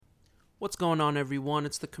What's going on, everyone?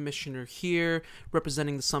 It's the Commissioner here,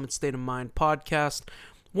 representing the Summit State of Mind podcast.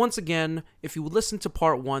 Once again, if you listen to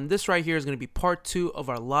part 1, this right here is going to be part 2 of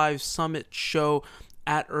our live Summit show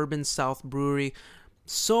at Urban South Brewery.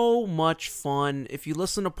 So much fun. If you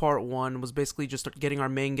listen to part 1, it was basically just getting our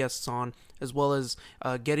main guests on, as well as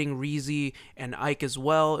getting Reezy and Ike as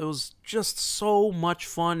well. It was just so much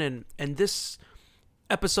fun, and this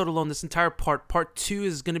episode alone, this entire part 2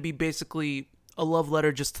 is going to be basically a love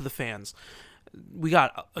letter just to the fans. We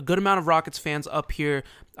got a good amount of Rockets fans up here.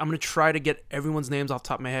 I'm going to try to get everyone's names off the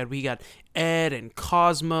top of my head. We got Ed and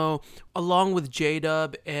Cosmo, along with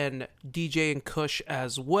J-Dub and DJ and Kush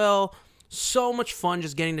as well. So much fun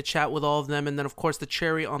just getting to chat with all of them. And then, of course, the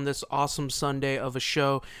cherry on this awesome Sunday of a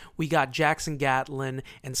show, we got Jackson Gatlin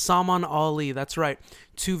and Salman Ali. That's right.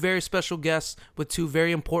 2 very special guests with 2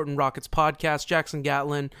 very important Rockets podcasts. Jackson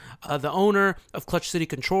Gatlin, the owner of Clutch City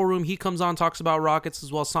Control Room. He comes on, talks about Rockets,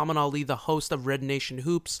 as well as Salman Ali, the host of Red Nation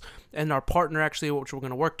Hoops, and our partner, actually, which we're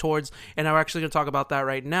going to work towards. And I'm actually going to talk about that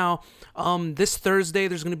right now. This Thursday,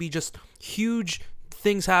 there's going to be just huge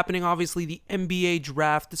things happening. Obviously, the NBA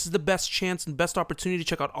draft. This is the best chance and best opportunity to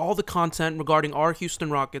check out all the content regarding our Houston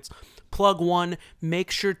Rockets. Plug 1, make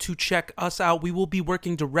sure to check us out. We will be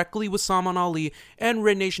working directly with Salman Ali and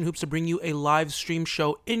Red Nation Hoops to bring you a live stream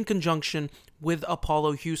show in conjunction with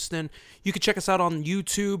Apollo Houston. You can check us out on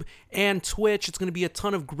YouTube and Twitch. It's going to be a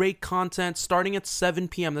ton of great content starting at 7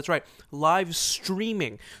 p.m. That's right, live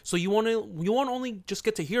streaming. So you won't only just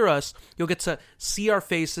get to hear us, you'll get to see our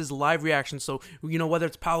faces, live reactions. So, whether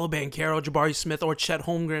it's Paolo Banchero, Jabari Smith, or Chet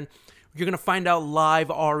Holmgren, you're going to find out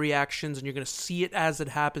live our reactions, and you're going to see it as it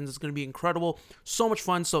happens. It's going to be incredible. So much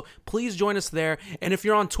fun. So please join us there. And if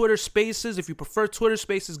you're on Twitter Spaces, if you prefer Twitter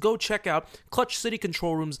Spaces, go check out Clutch City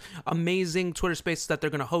Control Room's amazing Twitter Spaces that they're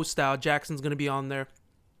going to host out. Jackson's going to be on there,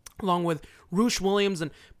 along with Roosh Williams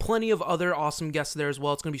and plenty of other awesome guests there as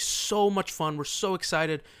well. It's going to be so much fun. We're so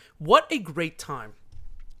excited. What a great time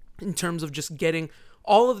in terms of just getting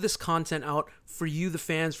all of this content out for you, the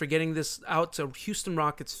fans, for getting this out to Houston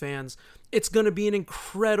Rockets fans. It's going to be an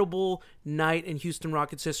incredible night in Houston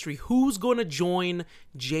Rockets history. Who's going to join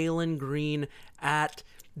Jalen Green at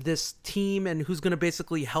this team, and who's going to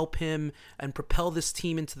basically help him and propel this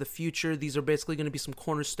team into the future? These are basically going to be some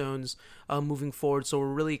cornerstones moving forward, so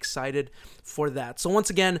we're really excited for that. So once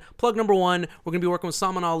again, plug number 1, we're going to be working with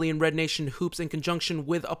Salman Ali and Red Nation Hoops in conjunction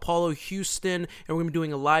with Apollo Houston, and we're going to be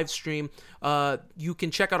doing a live stream. You can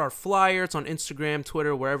check out our flyer. It's on Instagram,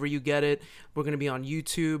 Twitter, wherever you get it. We're going to be on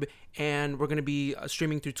YouTube, and we're going to be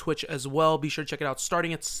streaming through Twitch as well. Be sure to check it out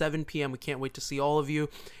starting at 7 p.m. We can't wait to see all of you.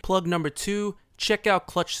 Plug number 2, check out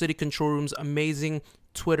Clutch City Control Room's amazing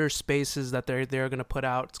Twitter Spaces that they're going to put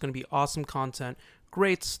out. It's going to be awesome content,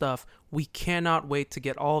 great stuff. We cannot wait to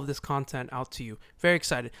get all of this content out to you. Very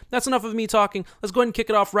excited. That's enough of me talking. Let's go ahead and kick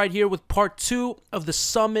it off right here with part 2 of the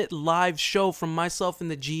Summit live show from myself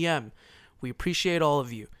and the GM. We appreciate all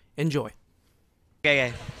of you. Enjoy.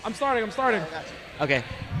 Okay. I'm starting. Okay.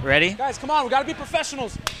 Ready? Guys, come on. We got to be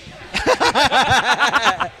professionals.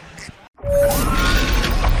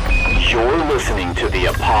 You're listening to the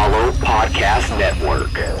Apollo Podcast Network.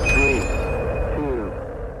 3, 2,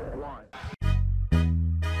 1.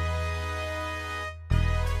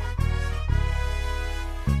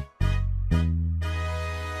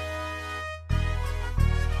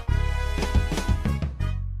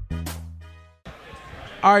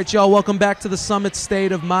 All right, y'all, welcome back to the Summit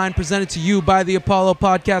State of Mind, presented to you by the Apollo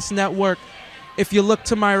Podcast Network. If you look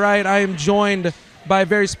to my right, I am joined by a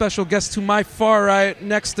very special guest to my far right,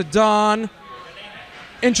 next to Don.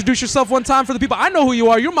 Introduce yourself one time for the people. I know who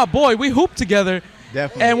you are. You're my boy. We hoop together.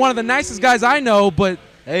 Definitely. And one of the nicest guys I know, but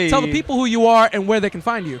Hey. tell the people who you are and where they can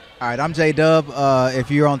find you. All right, I'm J-Dub.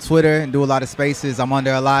 If you're on Twitter and do a lot of spaces, I'm on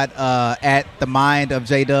there a lot. At the mind of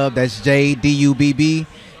J-Dub, that's J-D-U-B-B.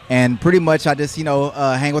 And pretty much I just,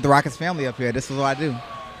 hang with the Rockets family up here. This is what I do.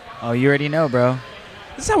 Oh, you already know, bro.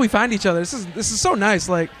 This is how we find each other. This is so nice.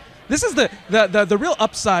 Like, this is the real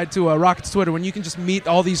upside to Rockets Twitter, when you can just meet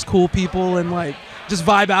all these cool people and like just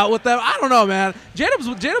vibe out with them. I don't know, man.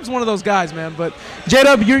 J-Dub's one of those guys, man. But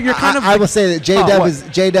J-Dub, you're kind of. I will say that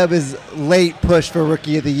J-Dub is late push for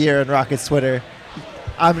Rookie of the Year in Rockets Twitter.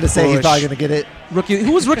 I'm going to say he's probably going to get it.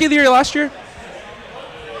 Who was Rookie of the Year last year?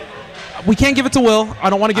 We can't give it to Will.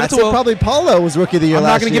 I don't want to give it to Will. Probably Paulo was Rookie of the Year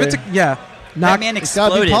last year. I'm not going to give it to. Yeah. That man It's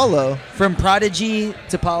gotta be exploded Paulo. from Prodigy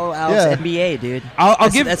to Paulo Alves Yeah. NBA, dude.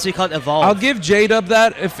 That's what we call it, evolve. I'll give J-Dub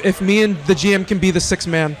that if me and the GM can be the 6th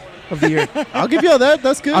man of the year. I'll give you all that.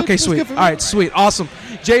 That's good. Okay, That's sweet. good for All me. right, sweet. Awesome.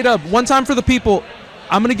 J-Dub, one time for the people.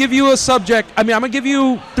 I'm going to give you a subject. I'm going to give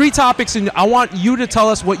you 3 topics, and I want you to tell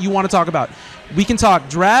us what you want to talk about. We can talk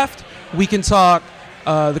draft. we can talk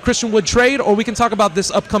the Christian Wood trade, or we can talk about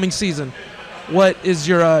this upcoming season. What is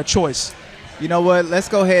your choice? You know what? Let's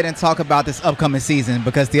go ahead and talk about this upcoming season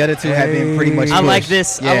because the other two have been pretty much. I like pushed.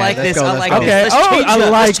 this. Yeah, I like let's this. go, I let's like go. this. Okay. Let's Oh, change I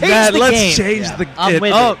the- like let's change that. the Let's game. change Yeah. the. I'm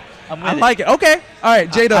with oh, it. I'm with I it. like it. Okay. All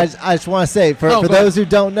right, J-Dub. I just want to say, for go those ahead. who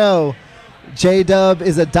don't know, J-Dub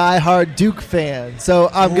is a diehard Duke fan. So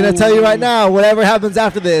I'm going to tell you right now, whatever happens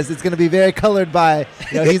after this, it's going to be very colored by,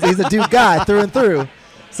 he's a Duke guy through and through.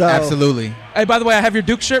 So Absolutely. Hey, by the way, I have your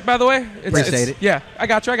Duke shirt. By the way, Appreciate it. Yeah, I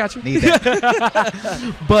got you. Need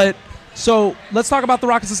that. But so let's talk about the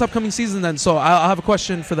Rockets this upcoming season then. So I'll have a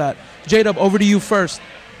question for that. J-Dub, over to you first.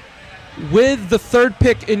 With the third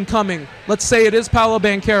pick incoming, let's say it is Paolo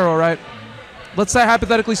Banchero, right? Let's say,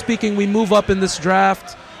 hypothetically speaking, we move up in this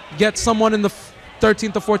draft, get someone in the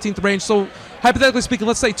 13th or 14th range. So hypothetically speaking,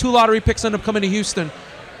 let's say 2 lottery picks end up coming to Houston.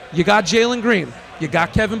 You got Jalen Green. You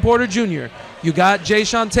got Kevin Porter Jr. You got Jay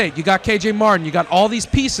Sean Tate. You got KJ Martin. You got all these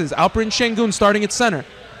pieces. Alperen Şengün starting at center.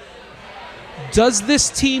 Does this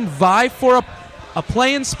team vie for a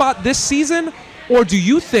play-in spot this season? Or do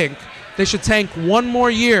you think they should tank one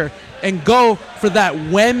more year and go for that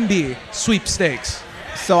Wemby sweepstakes?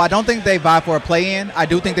 So I don't think they vie for a play-in. I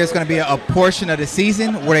do think there's going to be a portion of the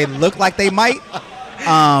season where they look like they might. But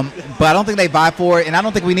I don't think they vie for it, and I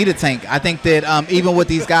don't think we need a tank. I think that even with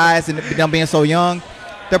these guys and them being so young,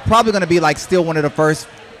 they're probably going to be like still one of the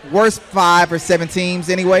worst 5 or 7 teams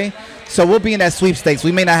anyway. So we'll be in that sweepstakes.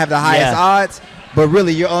 We may not have the highest odds, but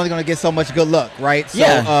really you're only going to get so much good luck, right?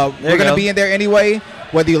 So we're going to be in there anyway,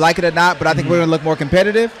 whether you like it or not, but I think we're going to look more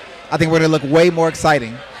competitive. I think we're going to look way more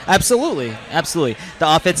exciting. Absolutely. The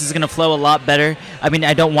offense is going to flow a lot better. I mean,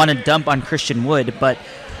 I don't want to dump on Christian Wood, but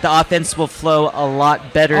the offense will flow a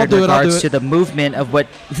lot better in regards to the movement of what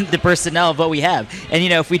the personnel of what we have. And,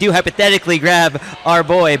 if we do hypothetically grab our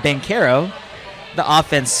boy Banchero, the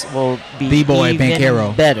offense will be The boy even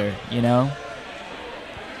Banchero. better,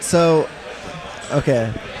 So,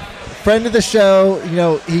 okay. Friend of the show,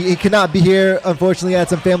 he could not be here. Unfortunately, he had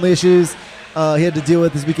some family issues he had to deal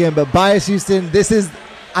with this weekend. But Bias Houston,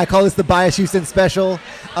 I call this the Bias Houston special.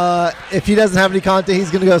 If he doesn't have any content,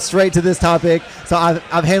 he's going to go straight to this topic. So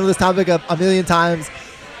I've handled this topic a million times.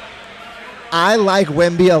 I like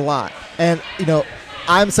Wemby a lot. And,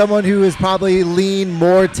 I'm someone who is probably lean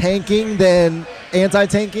more tanking than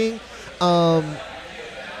anti-tanking.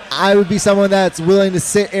 I would be someone that's willing to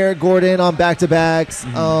sit Eric Gordon on back-to-backs.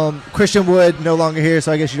 Christian Wood no longer here,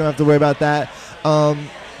 so I guess you don't have to worry about that.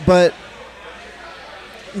 But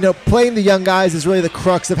playing the young guys is really the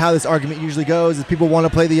crux of how this argument usually goes. Is people want to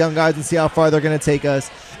play the young guys and see how far they're going to take us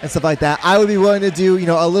and stuff like that. I would be willing to do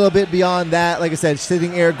a little bit beyond that. Like I said,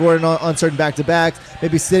 sitting Eric Gordon on certain back-to-backs,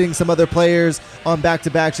 maybe sitting some other players on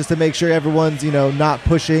back-to-backs just to make sure everyone's not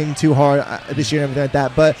pushing too hard this year and everything like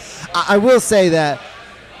that. But I will say that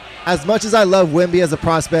as much as I love Wemby as a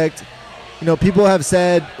prospect, people have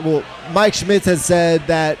said, Mike Schmitz has said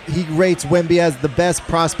that he rates Wemby as the best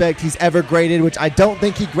prospect he's ever graded, which I don't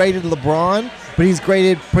think he graded LeBron, but he's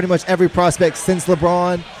graded pretty much every prospect since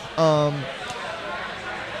LeBron.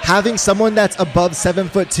 Having someone that's above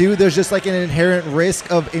 7'2", there's just like an inherent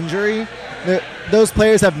risk of injury. Those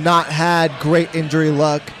players have not had great injury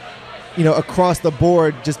luck, across the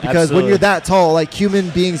board, just because when you're that tall, like human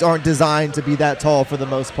beings aren't designed to be that tall for the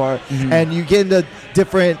most part. And you get into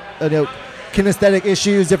different, kinesthetic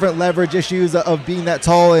issues, different leverage issues of being that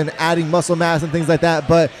tall and adding muscle mass and things like that.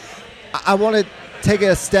 But I want to take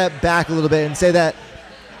a step back a little bit and say that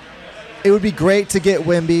it would be great to get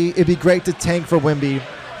Wemby. It'd be great to tank for Wemby.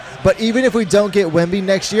 But even if we don't get Wemby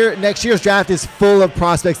next year's draft is full of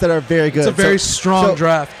prospects that are very good. It's a very strong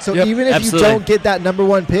draft. So even if you don't get that number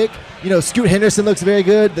 1 pick, Scoot Henderson looks very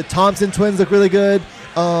good. The Thompson twins look really good.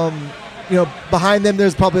 Behind them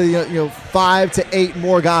there's probably 5 to 8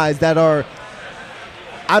 more guys that are,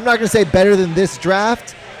 I'm not going to say better than this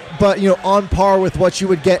draft, but on par with what you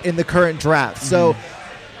would get in the current draft. So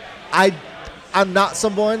I'm not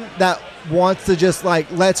someone that wants to just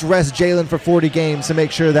let's rest Jalen for 40 games to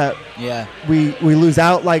make sure that we lose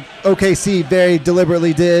out, like OKC very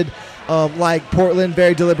deliberately did, like Portland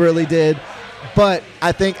very deliberately did. But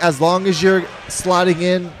I think as long as you're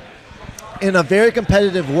slotting in a very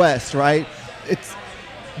competitive West, right? It's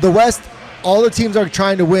the West. All the teams are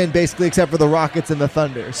trying to win basically except for the Rockets and the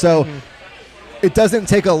Thunder. So it doesn't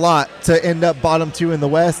take a lot to end up bottom 2 in the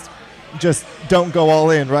West. Just don't go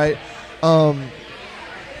all in, right?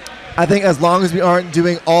 I think as long as we aren't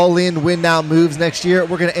doing all-in win-now moves next year,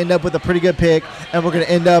 we're going to end up with a pretty good pick, and we're going to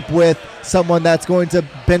end up with someone that's going to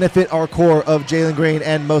benefit our core of Jalen Green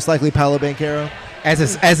and most likely Paolo Banchero.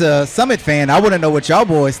 As a Summit fan, I want to know what y'all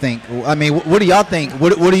boys think. I mean, what do y'all think?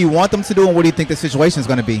 What do you want them to do, and what do you think the situation is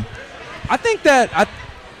going to be? I think they're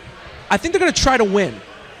going to try to win.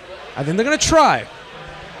 I think they're going to try.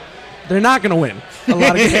 They're not going to win a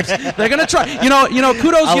lot of games. They're going to try. You know,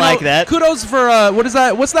 kudos. I like that. Kudos for what is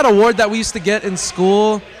that? What's that award that we used to get in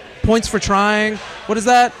school? Points for trying. What is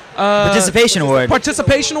that? Participation award.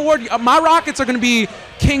 Participation award. My Rockets are going to be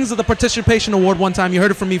kings of the participation award one time. You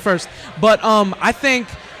heard it from me first. But I think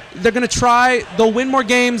they're going to try. They'll win more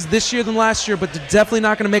games this year than last year, but they're definitely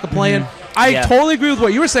not going to make a play-in. I totally agree with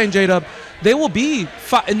what you were saying, J-Dub. They will be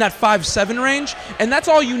in that 5-7 range, and that's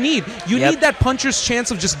all you need. You need that puncher's chance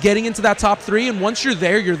of just getting into that top 3, and once you're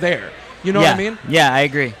there, you're there. You know what I mean? Yeah, I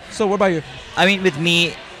agree. So what about you? I mean, with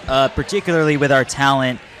me, particularly with our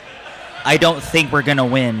talent, I don't think we're going to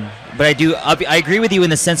win. But I agree with you in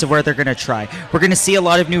the sense of where they're going to try. We're going to see a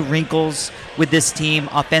lot of new wrinkles with this team,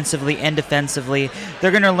 offensively and defensively.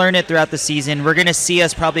 They're going to learn it throughout the season. We're going to see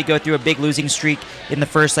us probably go through a big losing streak in the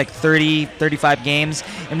first 30, 35 games.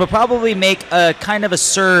 And we'll probably make a kind of a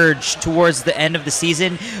surge towards the end of the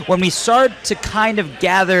season when we start to kind of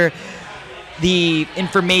gather the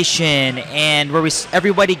information and where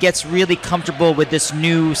everybody gets really comfortable with this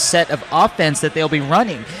new set of offense that they'll be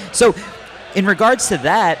running. So in regards to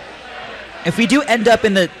that, if we do end up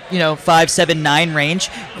in the 5, 7, 9 range,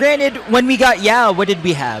 granted, when we got Yao, what did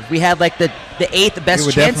we have? We had like the 8th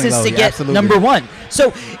best chances to get number 1.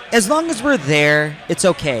 So as long as we're there, it's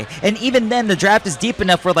okay. And even then, the draft is deep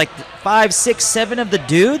enough where 5, 6, 7 of the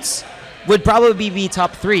dudes would probably be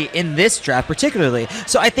top 3 in this draft particularly.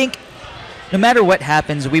 So I think no matter what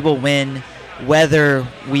happens, we will win, whether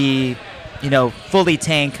we, fully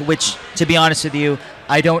tank, which, to be honest with you,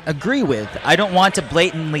 I don't agree with. I don't want to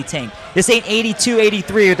blatantly tank. This ain't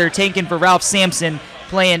 82-83 where they're tanking for Ralph Sampson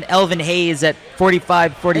playing Elvin Hayes at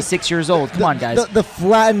 45, 46 years old. Come on, guys. The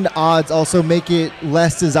flattened odds also make it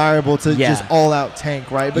less desirable to just all-out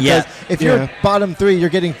tank, right? Because if you're bottom 3, you're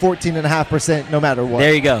getting 14.5% no matter what.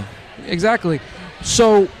 There you go. Exactly.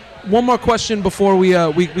 So one more question before we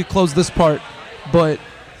close this part. But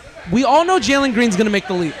we all know Jalen Green's going to make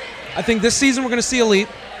the leap. I think this season we're going to see a leap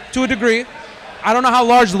to a degree. I don't know how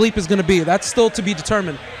large the leap is going to be. That's still to be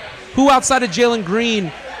determined. Who outside of Jalen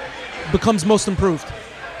Green becomes most improved?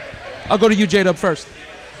 I'll go to you, J-Dub, first.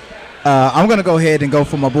 I'm going to go ahead and go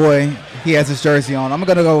for my boy. He has his jersey on. I'm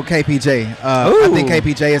going to go with KPJ. I think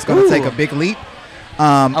KPJ is going to take a big leap.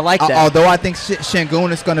 I like that. Although I think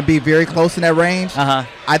Şengün is going to be very close in that range,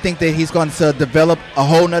 I think that he's going to develop a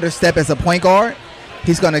whole nother step as a point guard.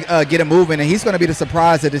 He's going to get him moving, and he's going to be the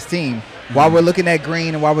surprise of this team. While we're looking at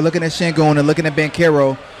Green and while we're looking at Şengün and looking at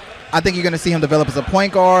Banchero, I think you're going to see him develop as a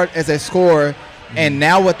point guard, as a scorer, and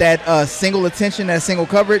now with that single attention, that single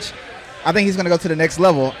coverage, I think he's going to go to the next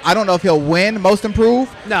level. I don't know if he'll win most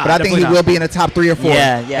improved, but I think he will be in the top 3 or 4.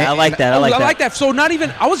 Yeah, I like that. I like that. So not even,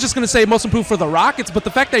 I was just going to say most improved for the Rockets, but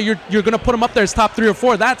the fact that you're going to put him up there as top 3 or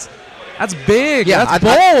 4, that's big. Yeah, that's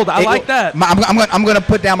bold. I like that. I'm going to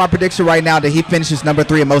put down my prediction right now that he finishes number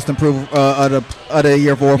 3 and most improved of the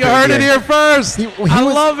year 4. You heard it here first. I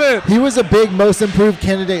love it. He was a big most improved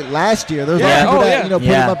candidate last year. There was a lot of people that put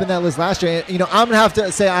him up in that list last year. And, I'm going to have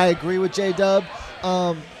to say I agree with J-Dub.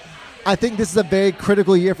 I think this is a very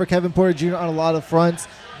critical year for Kevin Porter Jr. on a lot of fronts.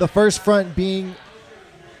 The first front being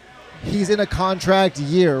he's in a contract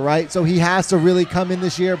year, right? So he has to really come in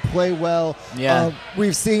this year, play well. Yeah.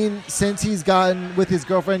 We've seen since he's gotten with his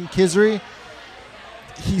girlfriend Kizri,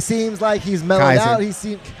 he seems like he's mellowed out. He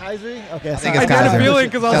seems Kaiser. Okay, I had a feeling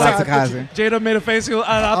because I was like, J-Dub made a face. I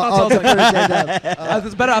thought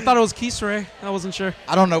it's better. I thought it was Kisre. I wasn't sure.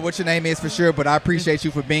 I don't know what your name is for sure, but I appreciate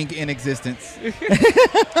you for being in existence.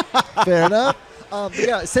 Fair enough.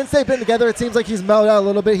 Since they've been together, it seems like he's mellowed out a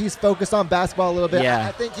little bit. He's focused on basketball a little bit. Yeah.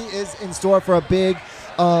 I think he is in store for a big,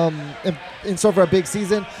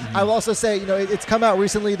 season. I will also say, it's come out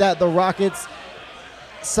recently that the Rockets,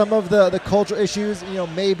 some of the cultural issues,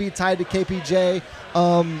 may be tied to KPJ.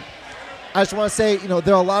 I just want to say,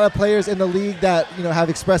 there are a lot of players in the league that, have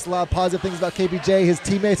expressed a lot of positive things about KPJ. His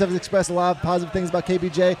teammates have expressed a lot of positive things about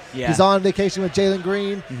KPJ. Yeah. He's on vacation with Jalen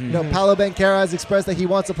Green. Paolo Banchero has expressed that he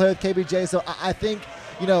wants to play with KPJ. So I think,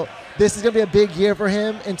 this is going to be a big year for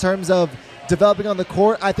him in terms of developing on the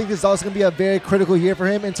court. I think this is also going to be a very critical year for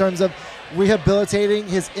him in terms of rehabilitating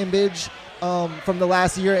his image from the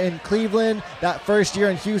last year in Cleveland, that first year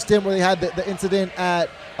in Houston where they had the incident at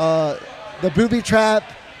the booby trap.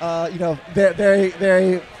 Very,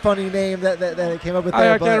 very funny name that it came up with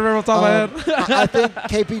there. I can't remember off the top of my head. I think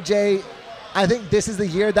KPJ, I think this is the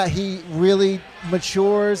year that he really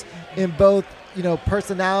matures in both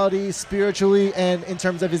personality, spiritually, and in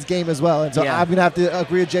terms of his game as well. And so I'm going to have to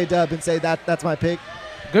agree with J-Dub and say that's my pick.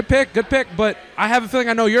 Good pick, but I have a feeling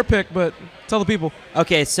I know your pick, but tell the people.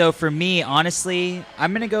 Okay, so for me, honestly,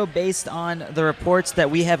 I'm going to go based on the reports that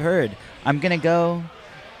we have heard. I'm going to go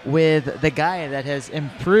with the guy that has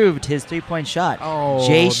improved his three-point shot,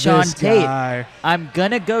 Jae'Sean Tate. I'm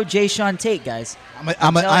going to go Jae'Sean Tate, guys.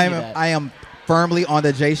 I am firmly on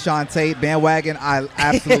the Jae'Sean Tate bandwagon. I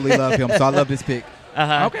absolutely love him, so I love this pick.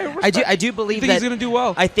 Okay, I do believe that he's going to do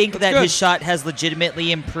well. I think That's that good. his shot has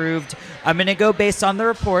legitimately improved. I'm going to go based on the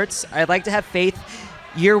reports. I'd like to have faith.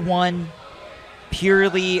 Year one,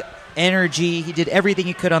 purely energy. He did everything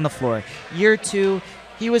he could on the floor. Year two,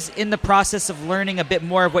 he was in the process of learning a bit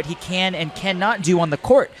more of what he can and cannot do on the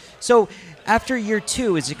court. So after year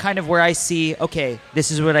two is kind of where I see, okay,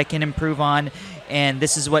 this is what I can improve on, and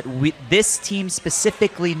this is what this team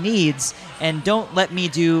specifically needs, and don't let me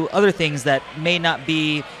do other things that may not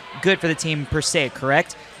be good for the team per se,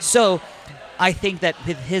 correct? So I think that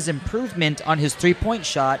with his improvement on his three-point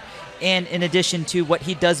shot, and in addition to what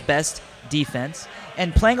he does best, defense,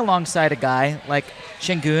 and playing alongside a guy like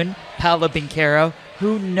Şengün, Paolo Banchero,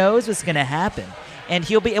 who knows what's going to happen, and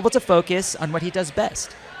he'll be able to focus on what he does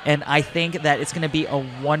best. And I think that it's going to be a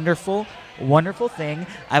wonderful, wonderful thing.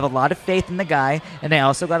 I have a lot of faith in the guy, and I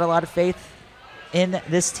also got a lot of faith in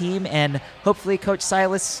this team, and hopefully Coach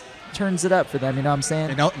Silas turns it up for them, you know what I'm saying?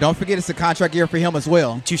 And don't forget it's a contract year for him as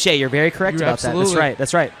well. Touche, you're very correct about that.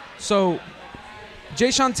 That's right. So,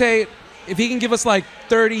 Jae'Sean Tate, if he can give us like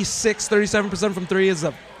 36, 37% from three,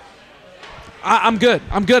 I'm good.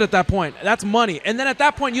 I'm good at that point. That's money. And then at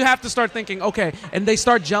that point, you have to start thinking, okay, and they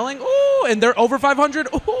start gelling, ooh, and they're over 500,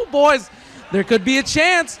 ooh, boys, there could be a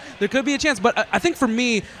chance. But I think for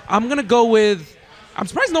me, I'm going to go with, I'm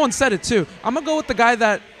surprised no one said it too, I'm going to go with the guy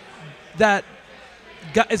that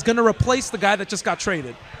is going to replace the guy that just got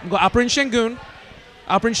traded. I'm going to go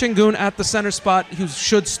Alperen Şengün at the center spot, who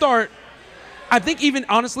should start. I think even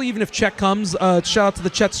if Chet comes, shout out to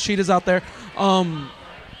the Chet's Cheetahs out there,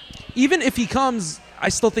 even if he comes, I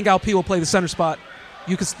still think LP will play the center spot.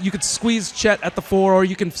 You could squeeze Chet at the 4, or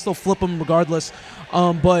you can still flip him regardless.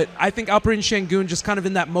 But I think Alperen Şengün just kind of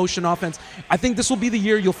in that motion offense. I think this will be the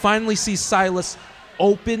year you'll finally see Silas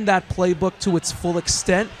open that playbook to its full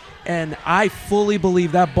extent. And I fully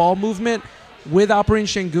believe that ball movement with Alperen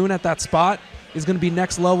Şengün at that spot is going to be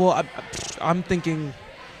next level. I'm thinking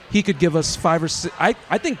he could give us 5 or 6. I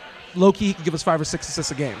think low-key he could give us 5 or 6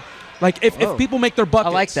 assists a game. Like, if people make their buckets.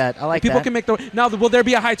 I like that. If people can make their... Now, will there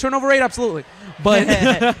be a high turnover rate? Absolutely. But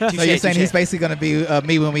So you're saying he's basically going to be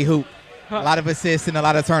me when we hoop. A lot of assists and a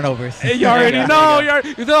lot of turnovers. You already know.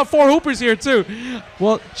 You have 4 hoopers here, too.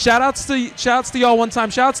 Well, shout-outs to y'all one time.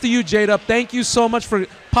 Shout-outs to you, J-Dub. Thank you so much for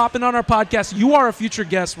popping on our podcast. You are a future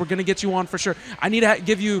guest. We're going to get you on for sure. I need to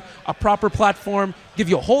give you a proper platform, give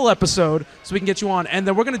you a whole episode so we can get you on. And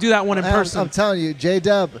then we're going to do that one in person. I'm telling you,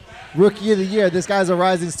 J-Dub, Rookie of the Year. This guy's a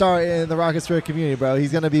rising star in the Rocket Spirit community, bro.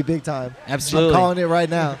 He's going to be big time. Absolutely. I'm calling it right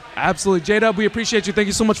now. Absolutely. J-Dub, we appreciate you. Thank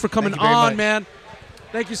you so much for coming on, much. man.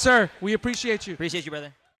 Thank you, sir. We appreciate you. Appreciate you,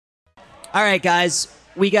 brother. All right, guys.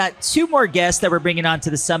 We got 2 more guests that we're bringing on to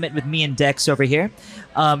the summit with me and Dex over here.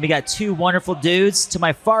 We got 2 wonderful dudes. To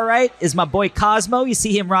my far right is my boy Cosmo. You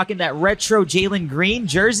see him rocking that retro Jalen Green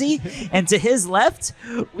jersey. And to his left,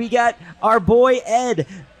 we got our boy Ed.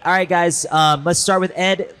 All right, guys. Let's start with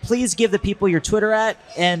Ed. Please give the people your Twitter at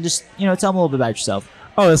and just tell them a little bit about yourself.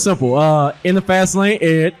 Oh, it's simple. In the fast lane,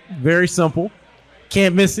 Ed. Very simple.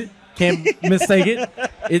 Can't miss it. Can't mistake it.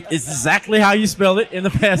 It's exactly how you spell it, in the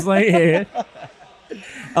fast lane, Ed.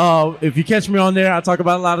 If you catch me on there, I talk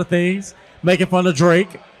about a lot of things. Making fun of Drake.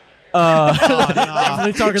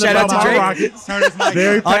 Definitely talking Shout about out to my Drake. Rockets.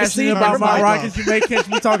 Very passionate about my Rockets. You may catch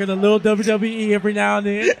me talking a little WWE every now and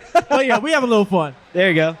then. But yeah, we have a little fun. There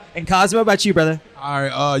you go. And Cosmo, how about you, brother? All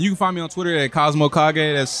right, you can find me on Twitter at Cosmo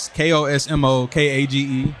Kage. That's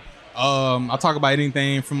KOSMOKAGE. I talk about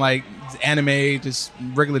anything from like anime, just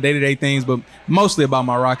regular day-to-day things, but mostly about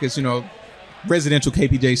my Rockets. Residential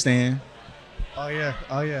KPJ stan. Oh yeah,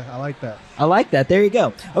 I like that. I like that. There you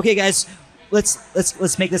go. Okay, guys,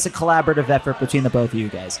 let's make this a collaborative effort between the both of you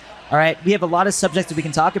guys. All right, we have a lot of subjects that we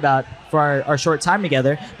can talk about for our short time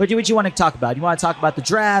together. But do what you want to talk about. You want to talk about the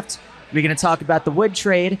draft? We're going to talk about the Wood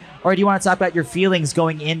trade, or do you want to talk about your feelings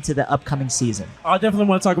going into the upcoming season? I definitely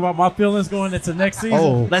want to talk about my feelings going into next season.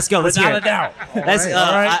 Oh. Let's go. Let's hear Without it. a doubt. Let's All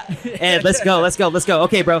right. Ed, let's go.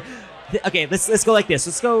 Okay, bro. Okay, let's go like this.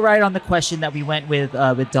 Let's go right on the question that we went with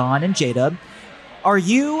Don and J-Dub. Are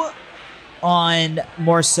you on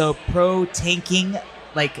more so pro tanking,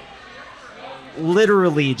 like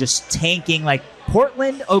literally just tanking, like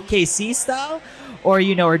Portland, OKC style? Or,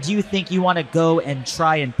 or do you think you want to go and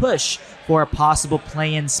try and push for a possible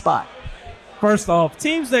play-in spot? First off,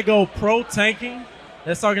 teams that go pro tanking,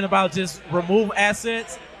 that's talking about just remove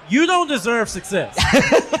assets, you don't deserve success.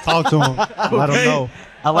 Talk to him. Let him know.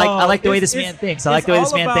 I like the way this man thinks. I like the way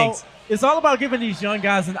this man thinks. It's all about giving these young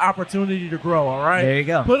guys an opportunity to grow, all right? There you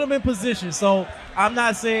go. Put them in position. So I'm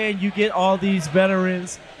not saying you get all these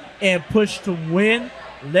veterans and push to win.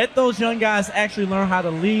 Let those young guys actually learn how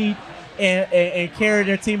to lead and carry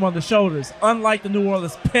their team on the shoulders, unlike the New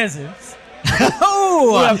Orleans Peasants.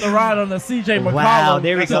 Oh! You have to ride on the C.J. McCollum. Wow,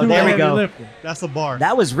 there we go. There we go. That's a bar.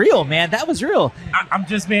 That was real, man. That was real. I'm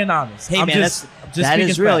just being honest. Hey, man, that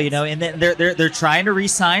is real, And they're trying to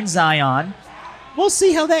re-sign Zion. We'll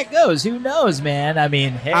see how that goes. Who knows, man? I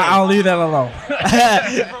mean, hey. I'll leave that alone.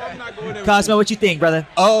 Cosmo, what you think, brother?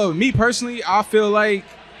 Me personally, I feel like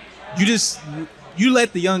you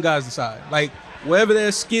let the young guys decide. Like, whatever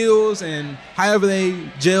their skills and however they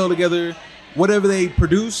gel together, whatever they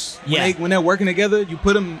produce, when they're working together, you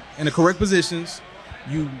put them in the correct positions.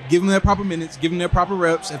 You give them their proper minutes, give them their proper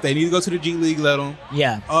reps. If they need to go to the G League, let them.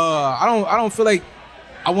 Yeah. I don't feel like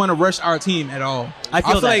I want to rush our team at all. I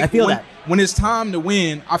feel that. When it's time to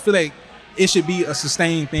win, I feel like it should be a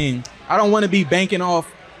sustained thing. I don't want to be banking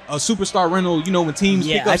off a superstar rental. When teams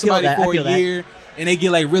pick up somebody for a year and they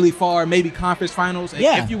get like really far, maybe conference finals. And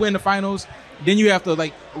if you win the finals, then you have to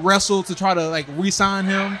like wrestle to try to like re-sign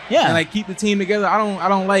him and like keep the team together. I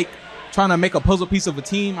don't like trying to make a puzzle piece of a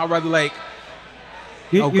team. I'd rather like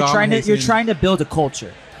you're trying to build a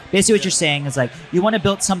culture. Basically, what you're saying is like you want to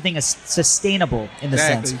build something sustainable in the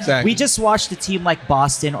sense. Exactly. We just watched a team like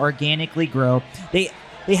Boston organically grow. They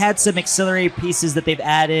had some auxiliary pieces that they've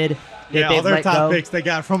added. All their top picks they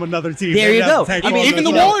got from another team. There you go. I mean, even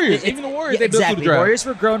the Warriors. Even the Warriors. They built through the draft. Warriors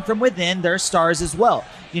were grown from within. They're stars as well.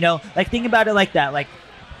 Like think about it like that. Like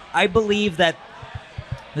I believe that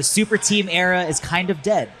the super team era is kind of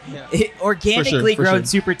dead. Yeah. Organically grown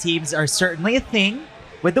super teams are certainly a thing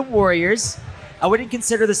with the Warriors. I wouldn't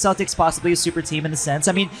consider the Celtics possibly a super team in the sense.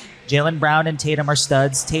 I mean, Jaylen Brown and Tatum are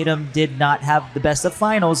studs. Tatum did not have the best of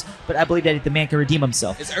finals, but I believe that the man can redeem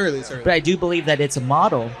himself. It's early. But I do believe that it's a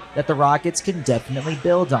model that the Rockets can definitely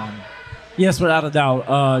build on. Yes, without a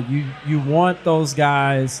doubt. You want those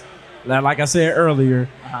guys, like I said earlier,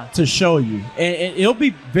 to show you. And it'll be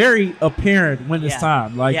very apparent when it's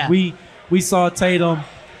time. Like we saw Tatum.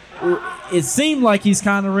 It seemed like he's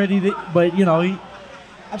kind of ready, but he...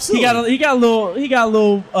 Absolutely. He got a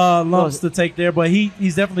little lumps to take there, but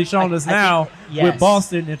he's definitely shown us now with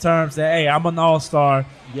Boston in terms that, hey, I'm an all-star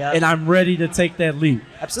and I'm ready to take that leap.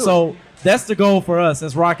 Absolutely. So that's the goal for us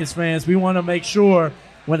as Rockets fans. We want to make sure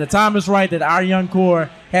when the time is right that our young core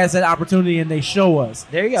has that opportunity and they show us.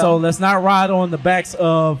 There you go. So let's not ride on the backs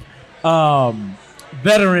of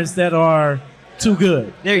veterans that are too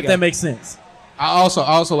good. There you go. That makes sense. I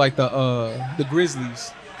also like the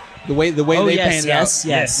Grizzlies. The way they panned out.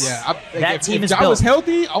 Yes. Yeah. That team is built. If Ja built. was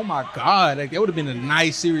healthy, oh my God, like that would have been a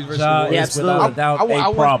nice series versus the Warriors. Absolutely. Without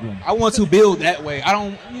a problem. I want to build that way. I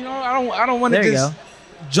don't want to just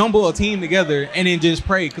jumble a team together and then just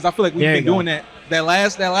pray because I feel like we've been doing that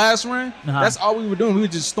last run. That's all we were doing. We were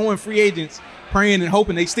just throwing free agents, praying and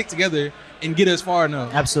hoping they stick together and get us far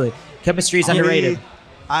enough. Absolutely. Chemistry is underrated.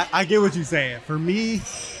 I get what you're saying. For me,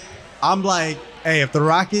 I'm like, hey, if the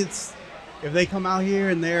Rockets, if they come out here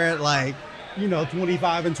and they're at like,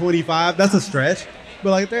 25 and 25, that's a stretch. But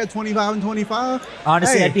like if they're at 25 and 25,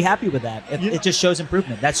 honestly, I'd be happy with that. It just shows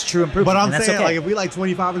improvement. That's true improvement. But I'm saying like if we like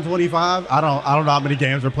 25 and 25, I don't know how many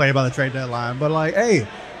games are played by the trade deadline. But like, hey,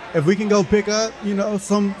 if we can go pick up,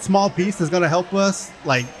 some small piece that's gonna help us,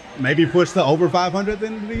 like maybe push the over 500 at the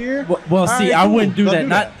end of the year. Well, see, I wouldn't do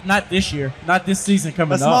that. Not this year. Not this season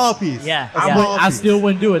coming up. A small piece. Yeah. I still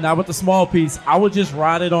wouldn't do it. Not with the small piece. I would just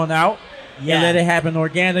ride it on out. And let it happen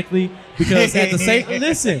organically because at the same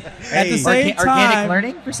time, organic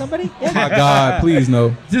learning for somebody. Oh my God, please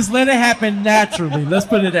no. Just let it happen naturally. Let's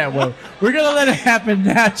put it that way. We're gonna let it happen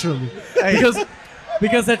naturally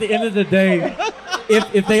because at the end of the day,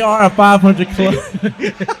 if they are a 500 club,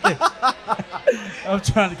 I'm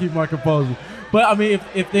trying to keep my composure. But I mean,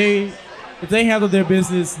 if they handle their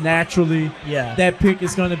business naturally, that pick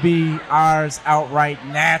is going to be ours outright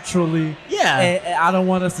naturally. Yeah. And I don't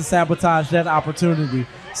want us to sabotage that opportunity.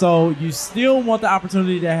 So you still want the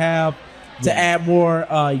opportunity to have to add more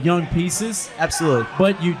young pieces. Absolutely.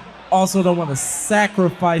 But you also don't want to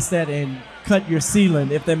sacrifice that and cut your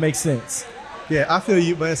ceiling, if that makes sense. Yeah, I feel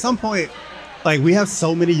you. But at some point, like we have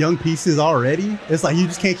so many young pieces already. It's like you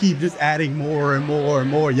just can't keep just adding more and more and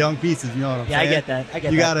more young pieces. You know what I'm saying? I get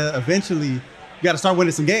that. You got to eventually You got to start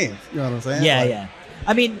winning some games. You know what I'm saying? Yeah, Like, yeah.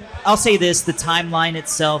 I mean, I'll say this, the timeline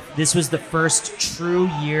itself, this was the first true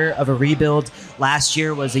year of a rebuild. Last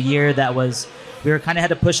year was a year that we were kind of had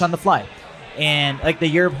to push on the fly. And like the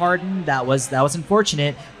year of Harden, that was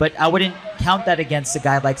unfortunate, but I wouldn't count that against a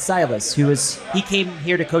guy like Silas, he came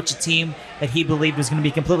here to coach a team that he believed was going to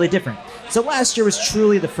be completely different. So last year was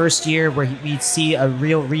truly the first year where we'd see a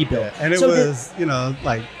real rebuild. Yeah, and it So was,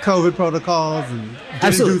 like COVID protocols and getting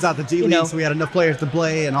Absolutely. dudes out the G League, so we had enough players to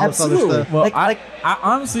play and all this other Absolutely. stuff. Well, Like- I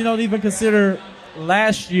honestly don't even consider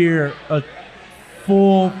last year a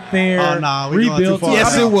full, fair Oh, nah, we going rebuild. too far.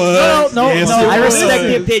 Yes, No, it was. No, Yes, no. it I was. respect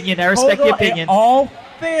the opinion. I respect Hold the on. opinion. In all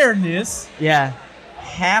fairness, Yeah.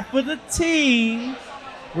 half of the team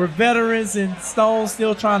were veterans and Stone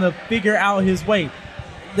still trying to figure out his way.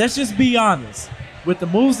 Let's just be honest. With the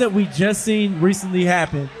moves that we just seen recently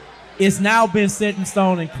happen, it's now been set in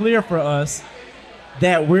stone and clear for us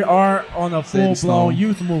that we are on a Set in full-blown stone.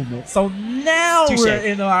 youth movement. So now Touche. we're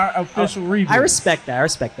in our official rebuild. I respect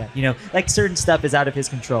that. Like certain stuff is out of his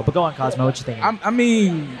control. But go on, Cosmo. What you thinking?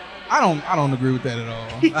 I don't agree with that at all.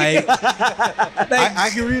 Like, I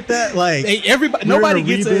can read that. Like, everybody, we're in nobody a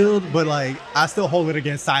gets rebuild, but like, I still hold it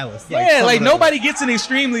against Silas. Yeah, like some of nobody gets an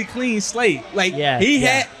extremely clean slate. Like Yeah, he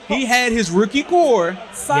yeah. had his rookie core,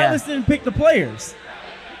 Silas didn't pick the players.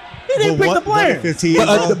 He the- didn't but pick the what- players. 15 years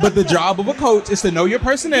old? but the job of a coach is to know your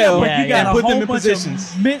personnel But Yeah, you got and a put whole them in bunch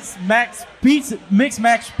positions. of mixed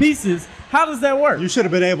match pieces. How does that work? You should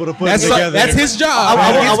have been able to put That's it together. that's his job.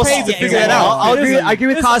 I He will- I will- gets paid to yeah, figure that exactly. out. I agree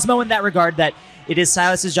with Listen. Cosmo in that regard that it is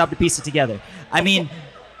Silas's job to piece it together. I mean,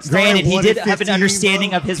 Started granted, he 1 did and have an 15, understanding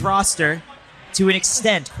bro. of his roster to an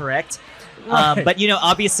extent, correct? Right. But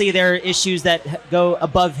obviously there are issues that go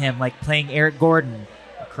above him, like playing Eric Gordon,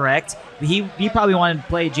 correct? He probably wanted to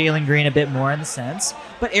play Jalen Green a bit more in the sense,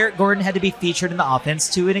 but Eric Gordon had to be featured in the offense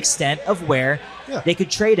to an extent of where Yeah. they could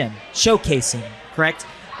trade him, showcasing, correct?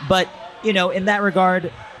 But in that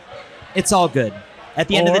regard, it's all good. At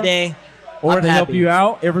the end of the Or- day, Or I'm to help happy. you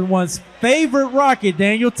out, everyone's favorite Rocket,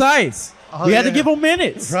 Daniel Tice. Oh, we had to yeah. give him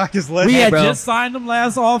minutes. Rock is We legend. had bro. just signed him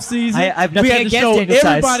last offseason. I have we nothing had to against show Daniel Tice.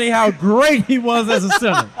 everybody how great he was as a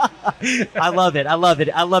center. I love it. I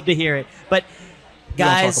love to hear it. But We don't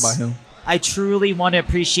guys, talk about him. I truly want to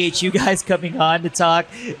appreciate you guys coming on to talk.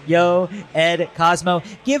 Yo, Ed, Cosmo,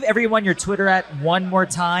 give everyone your Twitter at one more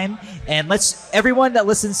time, and let's everyone that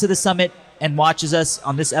listens to the summit and watches us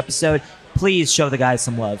on this episode, please show the guys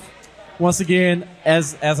some love. Once again,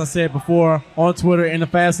 as I said before, on Twitter, in the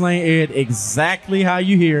Fast Lane Ed, exactly how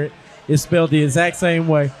you hear it. It's spelled the exact same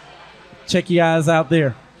way. Check your eyes out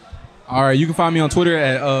there. All right, you can find me on Twitter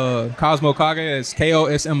at Cosmo Kage. That's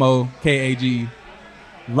KOSMOKAGE.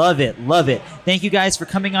 Love it. Thank you guys for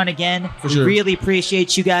coming on again. For we sure. really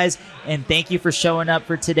appreciate you guys, and thank you for showing up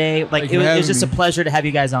for today. Like Thank it you for was having just a me. pleasure to have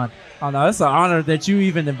you guys on. Oh, no, it's an honor that you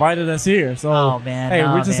even invited us here. So, Oh, man. hey,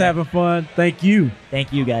 Oh, we're just man. having fun. Thank you.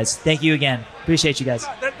 Thank you guys. Thank you again. Appreciate you guys.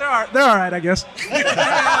 They're all right, I guess.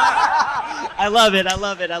 I love it.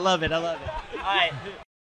 All right.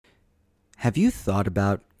 Have you thought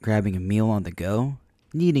about grabbing a meal on the go?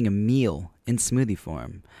 Needing a meal in smoothie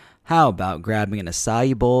form? How about grabbing an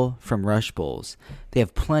acai bowl from Rush Bowls? They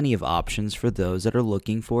have plenty of options for those that are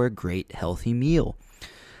looking for a great healthy meal.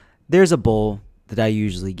 There's a bowl that I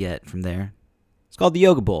usually get from there. It's called the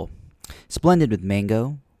Yoga Bowl. It's blended with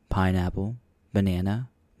mango, pineapple, banana,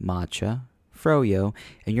 matcha, froyo,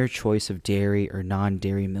 and your choice of dairy or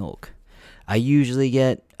non-dairy milk. I usually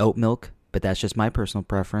get oat milk, but that's just my personal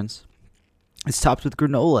preference. It's topped with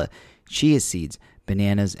granola, chia seeds,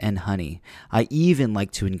 bananas, and honey. I even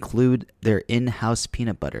like to include their in-house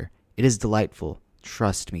peanut butter. It is delightful.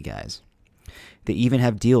 Trust me, guys. They even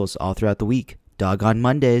have deals all throughout the week. Dog on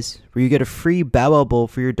Mondays, where you get a free Bow Wow bowl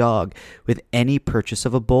for your dog with any purchase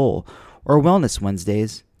of a bowl. Or Wellness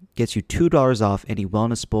Wednesdays gets you $2 off any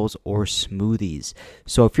wellness bowls or smoothies.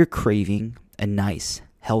 So if you're craving a nice,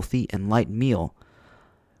 healthy, and light meal,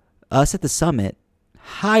 us at the Summit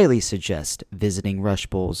highly suggest visiting Rush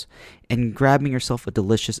Bowls and grabbing yourself a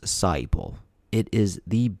delicious acai bowl. It is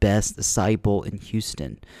the best acai bowl in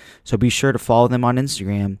Houston. So be sure to follow them on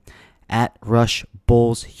Instagram at Rush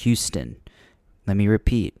Bowls Houston. Let me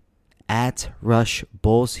repeat, at Rush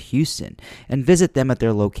Bowls Houston, and visit them at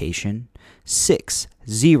their location,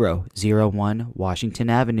 6001 Washington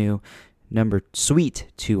Avenue, Suite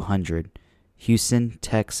 200, Houston,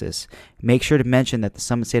 Texas. Make sure to mention that the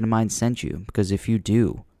Summit State of Mind sent you, because if you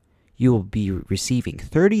do, you will be receiving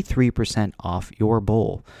 33% off your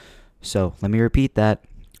bowl. So let me repeat that.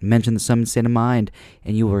 Mention the Summit State of Mind,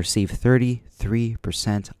 and you will receive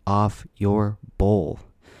 33% off your bowl.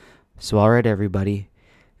 So all right, everybody,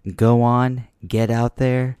 Go on, get out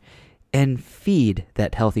there, and feed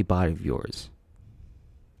that healthy body of yours.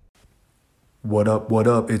 What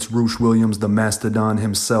up? It's Roosh Williams, the Mastodon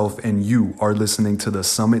himself, and you are listening to the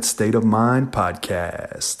Summit State of Mind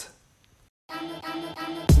podcast.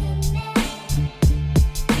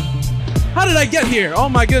 How did I get here? Oh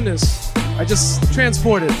my goodness. I just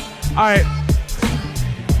transported. All right.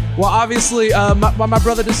 Well, obviously, my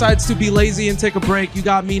brother decides to be lazy and take a break. You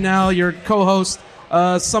got me now, your co-host,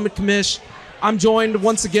 Summit Commish. I'm joined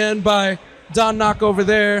once again by Don Knock over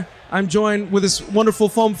there. I'm joined with this wonderful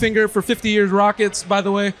foam finger for 50 years Rockets, by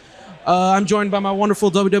the way. I'm joined by my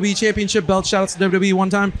wonderful WWE Championship belt. Shout out to WWE one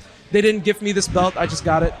time. They didn't gift me this belt. I just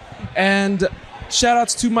got it. And shout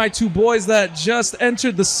outs to my two boys that just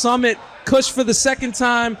entered the Summit. Kush for the second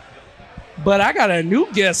time. But I got a new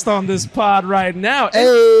guest on this pod right now.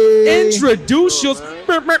 Hey. Introduce yourself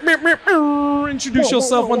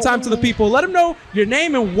one time to the people. Let them know your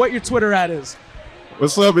name and what your Twitter ad is.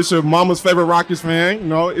 What's up? It's your mama's favorite Rockets fan. You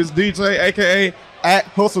know, it's DJ, a.k.a. at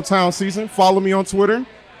Hustletown Season. Follow me on Twitter.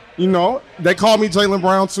 You know, they call me Jaylen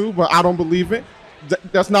Brown too, but I don't believe it.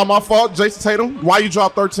 That's not my fault. Jason Tatum, why you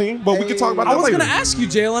dropped 13? But we can talk about that later. I was going to ask you,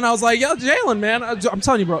 Jaylen. I was like, yo, Jaylen, man. I'm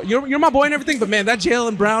telling you, bro. You're my boy and everything, but, man, that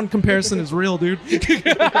Jaylen Brown comparison is real, dude. In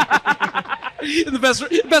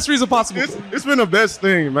the best reason possible. It's been the best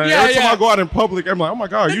thing, man. Every time I go out in public, I'm like, oh, my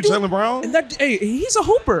God, are you Jaylen Brown? And hey, he's a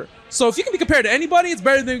hooper. So if you can be compared to anybody, it's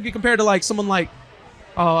better than you can compare to, like, someone like,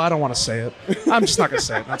 oh, I don't want to say it. I'm just not going to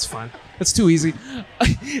say it. That's fine. It's too easy.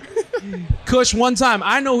 Kush, one time.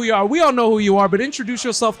 I know who you are. We all know who you are, but introduce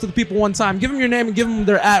yourself to the people one time. Give them your name and give them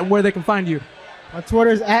their @ where they can find you. My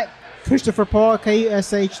Twitter is @ Christopher Paul,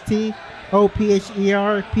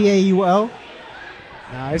 KUSHTOPHERPAUL.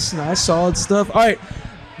 Nice, solid stuff. All right,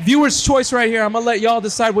 viewer's choice right here. I'm going to let y'all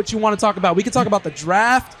decide what you want to talk about. We can talk about the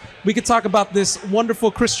draft. We could talk about this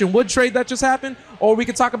wonderful Christian Wood trade that just happened, or we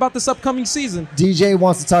could talk about this upcoming season. DJ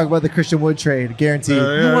wants to talk about the Christian Wood trade, guaranteed.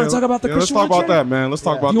 You want to talk about the Christian Wood trade? Let's talk about that, man. Let's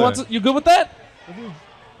talk about that. You good with that?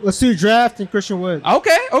 Let's do draft and Christian Wood.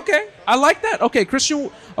 Okay. I like that. Okay,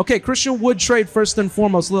 Christian Wood trade first and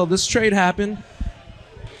foremost. Lil, this trade happened.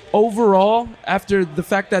 Overall, after the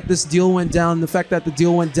fact that this deal went down,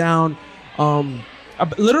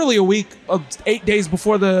 literally a week, 8 days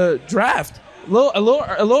before the draft. A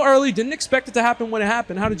little early. Didn't expect it to happen when it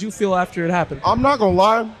happened. How did you feel after it happened? I'm not gonna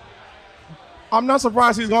lie. I'm not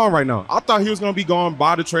surprised he's gone right now. I thought he was gonna be gone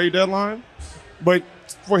by the trade deadline, but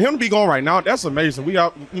for him to be gone right now, that's amazing. We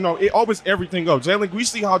have, it opens everything up. We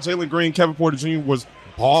see how Jalen Green, Kevin Porter Jr. was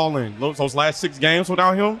balling those last 6 games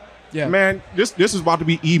without him. Yeah, man, this is about to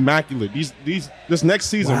be immaculate. This next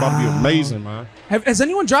season about to be amazing, man. Has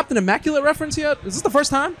anyone dropped an immaculate reference yet? Is this the first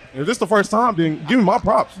time? If this is the first time, then give me my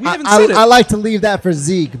props. We haven't seen it. I like to leave that for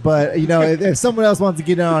Zeke, but if someone else wants to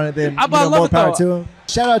get in on it, then more power to him.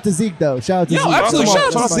 Shout out to Zeke though. Shout out to Zeke. Absolutely.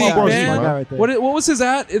 Shout out to Zeke, man. Right what was his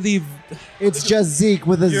 @ It's just Zeke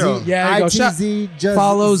with a Z. Yeah, ITZ. Just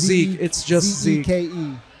follow Zeke. It's just Zeke.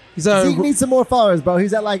 ZEKE. Zeke needs some more followers, bro.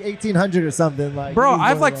 He's at like 1,800 or something. Bro, I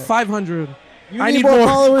have like 500. You need more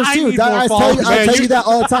followers too. I tell you that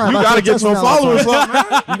all the time. You gotta get some followers up, man.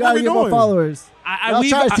 You gotta get more followers. Y'all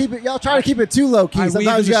try to keep it too low key.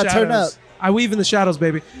 Sometimes you gotta turn up. I weave in the shadows,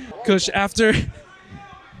 baby. Kush, after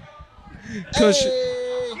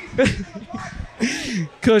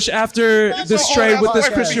this trade with this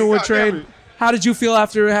Christian Wood trade, how did you feel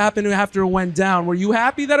after it happened and after it went down? Were you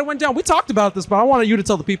happy that it went down? We talked about this, but I wanted you to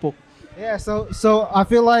tell the people. Yeah, so I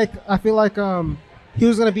feel like he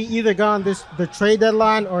was gonna be either gone the trade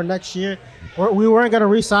deadline or next year, or we weren't gonna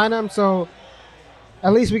re-sign him. So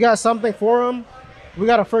at least we got something for him. We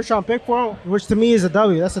got a first-round pick for him, which to me is a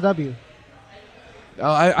W. That's a W.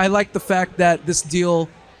 I like the fact that this deal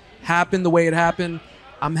happened the way it happened.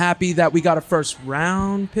 I'm happy that we got a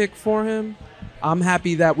first-round pick for him. I'm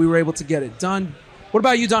happy that we were able to get it done. What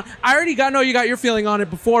about you, Don? I already know you got your feeling on it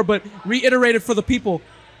before, but reiterate it for the people.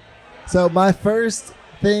 So my first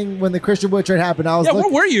thing when the Christian Wood trade happened, where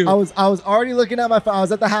were you? I was already looking at my phone. I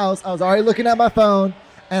was at the house. I was already looking at my phone,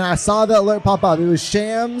 and I saw the alert pop up. It was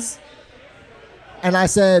Shams, and I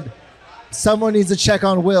said, someone needs to check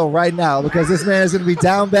on Will right now because this man is going to be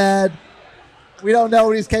down bad. We don't know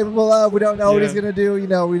what he's capable of. We don't know what he's going to do. We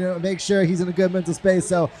don't make sure he's in a good mental space.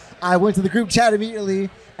 So I went to the group chat immediately,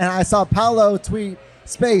 and I saw Paolo tweet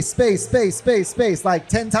space like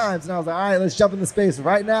 10 times. And I was like, all right, let's jump in the space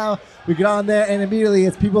right now. We get on there, and immediately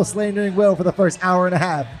it's people slandering Will for the first hour and a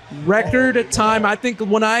half. Record time. I think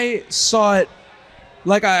when I saw it,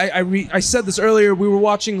 like I said this earlier, we were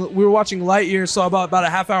watching Lightyear, so about a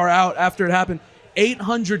half hour out after it happened,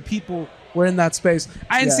 800 people were in that space.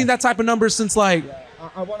 I hadn't seen that type of number since like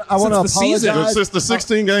I want to apologize. Since the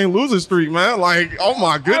 16-game losing streak, man. Like, oh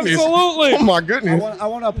my goodness. Absolutely. Oh my goodness. I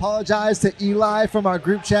want to apologize to Eli from our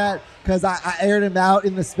group chat because I aired him out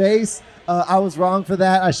in the space. I was wrong for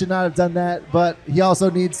that. I should not have done that. But he also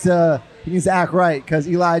needs to act right because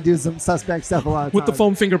Eli do some suspect stuff a lot of with the times.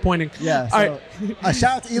 foam finger pointing. Yeah. So, All right. a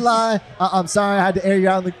shout out to Eli. I'm sorry I had to air you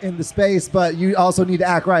out in the space, but you also need to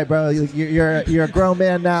act right, bro. You're a grown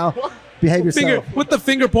man now. Behave yourself. With the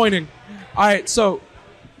finger pointing. All right, so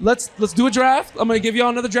let's do a draft. I'm gonna give y'all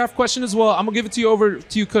another draft question as well. I'm gonna give it to you over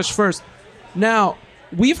to you, Kush, first. Now,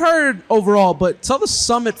 we've heard overall, but tell the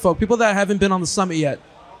Summit folk, people that haven't been on the Summit yet,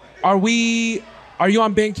 are you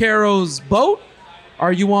on Banchero's boat?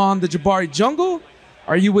 Are you on the Jabari Jungle?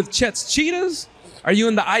 Are you with Chet's Cheetahs? Are you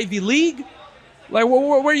in the Ivy League? Like,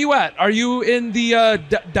 where are you at? Are you in the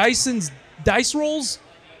Dyson's Dice Rolls?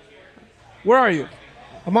 Where are you?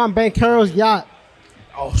 I'm on Banchero's yacht.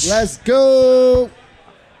 Oh, let's go.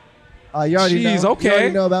 You already Jeez, know. okay. You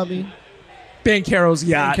already know about me. Banchero's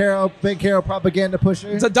yacht. Bankero propaganda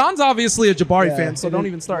pusher. So Don's obviously a Jabari fan, so don't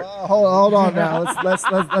even start. Hold on now.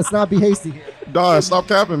 Let's not be hasty here. Don, stop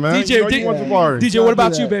capping, man. DJ, you want Jabari. DJ, what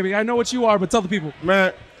about you, baby? I know what you are, but tell the people.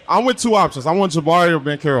 Man, I'm with two options. I want Jabari or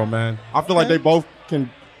Banchero, man. I feel like they both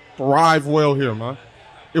can thrive well here, man.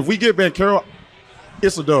 If we get Banchero,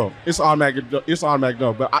 it's a dub. It's automatic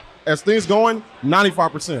dub. But as things going,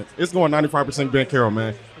 95%. It's going 95% Banchero,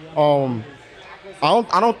 man.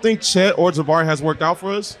 I don't think Chet or Jabari has worked out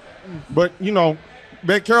for us, but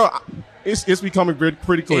Banchero, it's becoming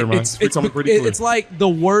pretty clear, man. It's becoming pretty clear. It's like the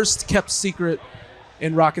worst kept secret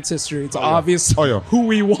in Rockets history. It's obvious who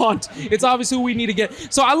we want. It's obvious who we need to get.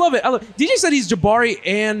 So I love it. DJ said he's Jabari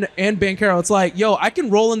and Banchero. It's like, yo, I can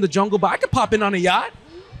roll in the jungle, but I can pop in on a yacht.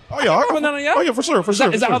 Oh yeah, Oh yeah, for sure.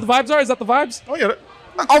 Is that how the vibes are? Is that the vibes? Oh yeah.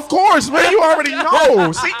 Of course, man. You already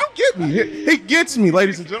know. See, you get me. He gets me,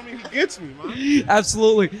 ladies and gentlemen. He gets me, man.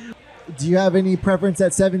 Absolutely. Do you have any preference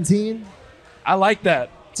at 17? I like that.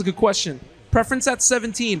 It's a good question. Preference at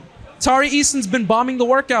 17. Tari Eason's been bombing the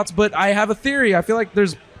workouts, but I have a theory. I feel like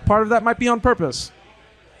there's part of that might be on purpose.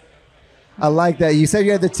 I like that. You said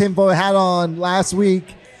you had the tinfoil hat on last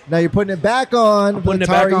week. Now you're putting it back on. I'm putting it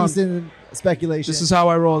Tari back on. Eason speculation. This is how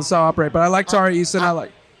I roll. This is how I operate. But I like Tari Eason. I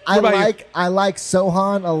like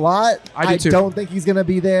Sohan a lot. I do too. Don't think he's gonna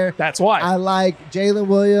be there. That's why. I like Jalen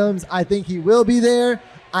Williams. I think he will be there.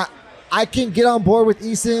 I can get on board with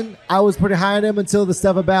Eason. I was pretty high on him until the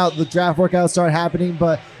stuff about the draft workouts started happening.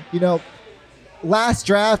 But last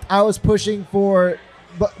draft I was pushing for,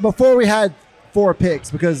 but before we had 4 picks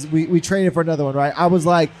because we traded for another one, right? I was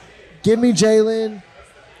like, give me Jalen,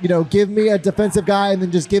 give me a defensive guy, and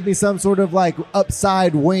then just give me some sort of like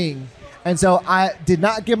upside wing. And so I did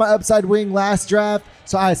not get my upside wing last draft,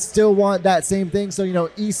 so I still want that same thing. So,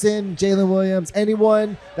 Eason, Jalen Williams,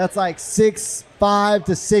 anyone that's like 6'5"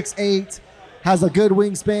 to 6'8", has a good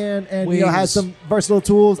wingspan, and has some versatile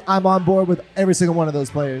tools, I'm on board with every single one of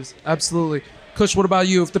those players. Absolutely. Kush, what about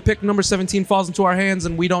you? If the pick number 17 falls into our hands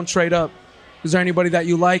and we don't trade up, is there anybody that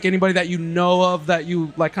you like, anybody that you know of that you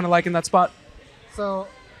kind of like in that spot?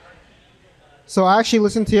 So I actually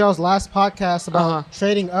listened to y'all's last podcast about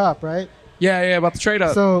trading up, right? Yeah, about the trade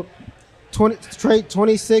up. So trade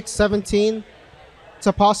 26-17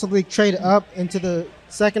 to possibly trade up into the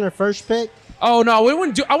second or first pick. Oh no, I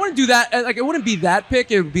wouldn't do that. Like, it wouldn't be that pick.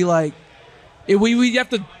 It would be like you have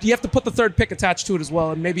to put the third pick attached to it as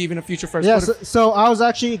well, and maybe even a future first. Yeah. So I was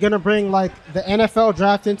actually gonna bring like the NFL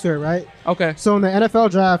draft into it, right? Okay. So in the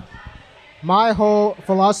NFL draft, my whole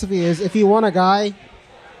philosophy is if you want a guy,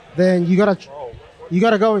 then you gotta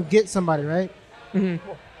go and get somebody, right?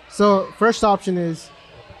 Mm-hmm. So first option is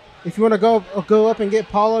if you want to go up and get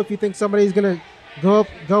Paulo, if you think somebody's gonna go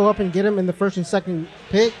up and get him in the first and second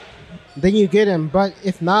pick, then you get him. But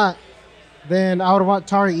if not, then I would want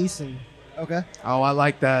Tari Eason. Okay. Oh, I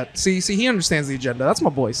like that. See, he understands the agenda. That's my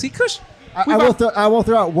boy. See, Kush. I will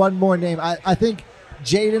throw out one more name. I think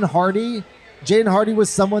Jaden Hardy. Jaden Hardy was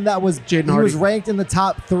someone that was was ranked in the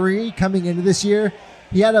top 3 coming into this year.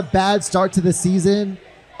 He had a bad start to the season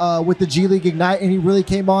with the G League Ignite, and he really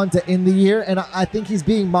came on to end the year. And I think he's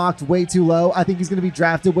being mocked way too low. I think he's going to be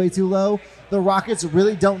drafted way too low. The Rockets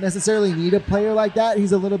really don't necessarily need a player like that.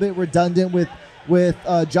 He's a little bit redundant with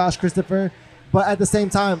Josh Christopher, but at the same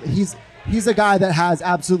time, he's a guy that has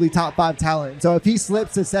absolutely top 5 talent. So if he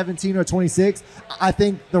slips to 17 or 26, I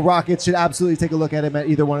think the Rockets should absolutely take a look at him at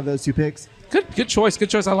either one of those 2 picks. Good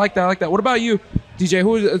choice. I like that. What about you, DJ?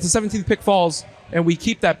 Who if the 17th pick falls and we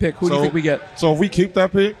keep that pick? Who do you think we get? So if we keep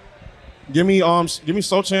that pick, give me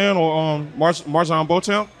Sochan or Marjan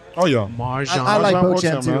Beauchamp. Oh yeah, Marjan. I like Marjan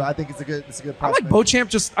Beauchamp too. man. I think it's a good I prospect. like Beauchamp.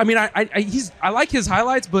 Just, I mean, I like his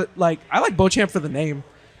highlights, but like, I like Beauchamp for the name.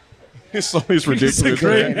 It's ridiculous. It's a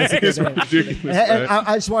great man. name. It's ridiculous. And man.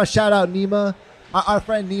 I just want to shout out Nima. Our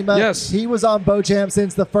friend Nima, Yes. he was on Beauchamp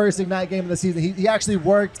since the first Ignite game of the season. He actually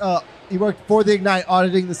worked. He worked for the Ignite,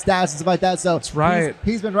 auditing the stats and stuff like that. So that's right.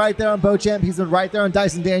 He's been right there on Beauchamp. He's been right there on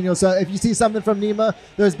Dyson Daniels. So if you see something from Nima,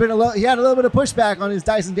 there's been he had a little bit of pushback on his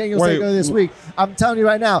Dyson Daniels take earlier this week. I'm telling you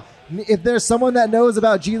right now, if there's someone that knows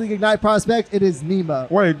about G League Ignite prospect, it is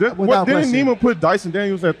Nima. Wait, didn't Nima put Dyson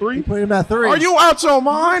Daniels at 3? He put him at 3. Are you out your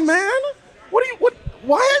mind, man?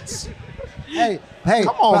 What? Hey,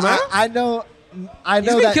 come on, man. I know He's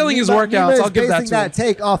been that killing his Nima workouts. is I'll give that basing to him. that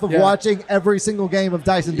take off of Yeah. watching every single game of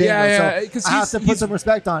Dyson Daniels. Yeah, so 'cause I have to put some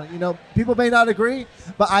respect on it. You know, people may not agree,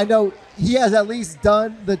 but I know he has at least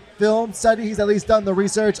done the film study. He's at least done the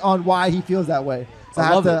research on why he feels that way. So I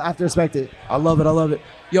have to respect it. I love it.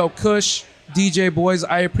 Yo, Kush, DJ boys,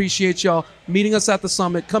 I appreciate y'all meeting us at the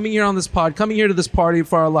summit, coming here on this pod, coming here to this party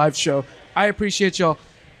for our live show. I appreciate y'all.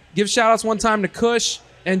 Give shout outs one time to Kush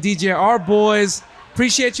and DJ, our boys.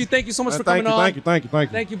 Appreciate you. Thank you so much for coming on. Thank you.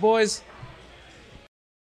 Thank you, boys.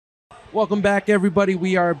 Welcome back, everybody.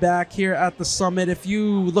 We are back here at the summit. If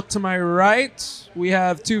you look to my right, we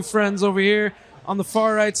have two friends over here on the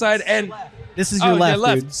far right side, and this is your left,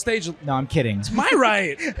 left. dude. Stage. No, I'm kidding. It's my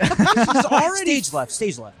right. It's already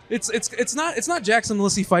Stage left. It's not Jackson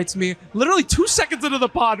unless he fights me. Literally 2 seconds into the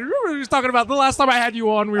pod. Remember what we were talking about the last time I had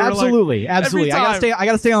you on? We were Absolutely. like, every time. I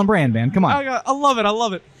gotta stay on brand, man. Come on. I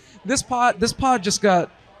love it. This pod just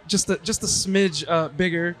got just a smidge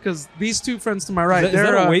bigger because these two friends to my right. Is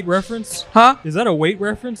that a weight reference? Huh? Is that a weight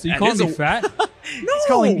reference? Are you calling me fat?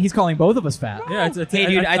 No. He's calling both of us fat. Yeah, Hey,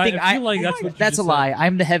 dude, I feel like that's what you that's just a lie.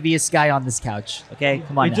 I'm the heaviest guy on this couch. Okay,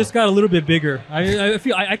 come on. It just got a little bit bigger. I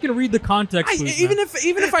feel I can read the context. Clues, even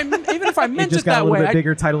if I meant It it just got that a little way, bit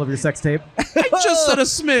bigger title of your sex tape. I just said a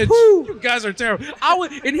smidge. You guys are terrible.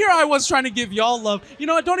 And here I was trying to give y'all love. You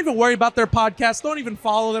know what? Don't even worry about their podcast. Don't even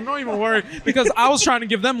follow them. Don't even worry because I was trying to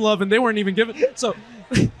give them love and they weren't even giving. So,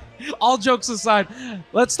 all jokes aside,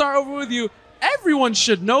 let's start over with you. Everyone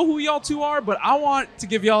should know who y'all two are, but I want to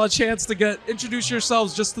give y'all a chance to introduce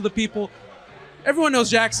yourselves just to the people. Everyone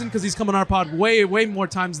knows Jackson because he's come on our pod way more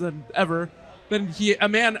times than ever. He's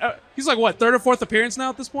like what, third or fourth appearance now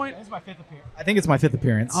at this point? It's my 5th appearance. I think it's my 5th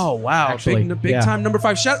appearance. Oh wow, actually. big time number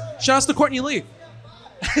 5. Shout outs to Courtney Lee.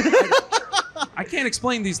 I can't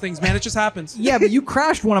explain these things, man. It just happens. Yeah, but you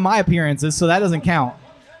crashed one of my appearances, so that doesn't count.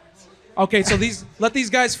 Okay, so let these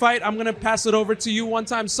guys fight. I'm gonna pass it over to you one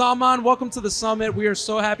time. Salman, welcome to the summit. We are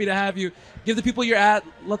so happy to have you. Give the people you're at.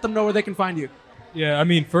 Let them know where they can find you. Yeah, I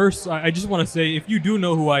mean, first, I just want to say, if you do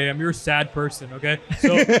know who I am, you're a sad person, okay?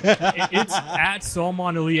 So, it's at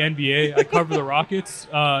Salman Ali NBA. I cover the Rockets.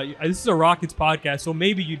 This is a Rockets podcast, so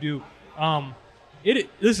maybe you do.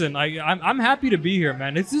 Listen, I'm happy to be here,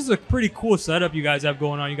 man. This is a pretty cool setup you guys have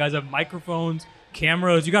going on. You guys have microphones,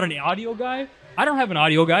 cameras. You got an audio guy? I don't have an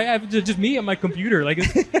audio guy. I have just me and my computer. Like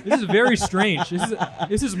this is very strange.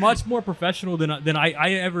 This is much more professional than I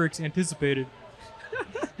ever anticipated.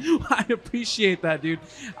 I appreciate that, dude.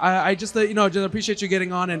 I just just appreciate you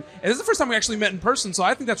getting on, and this is the first time we actually met in person, so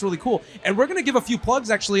I think that's really cool. And we're gonna give a few plugs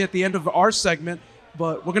actually at the end of our segment,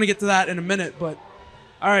 but we're gonna get to that in a minute. But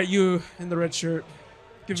all right, you in the red shirt.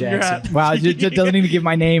 Give him your hat. Wow, just doesn't even give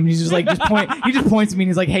my name. He's just like He just points at me and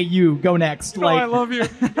he's like, "Hey, you go next." I love you.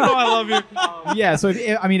 I love you. Yeah. So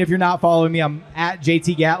if you're not following me, I'm at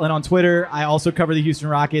JT Gatlin on Twitter. I also cover the Houston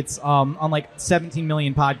Rockets on like 17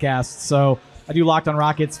 million podcasts. So I do Locked on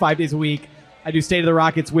Rockets 5 days a week. I do State of the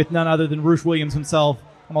Rockets with none other than Roosh Williams himself.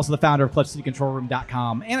 I'm also the founder of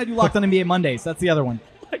ClutchCityControlRoom.com, and I do Locked on NBA Mondays. That's the other one.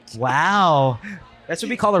 Wow, that's what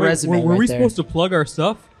we call a resume. Were we supposed to plug our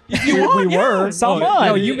stuff? We were.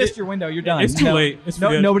 No, you it- missed your window. You're done. It's too late. It's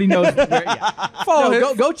forget. Nobody knows.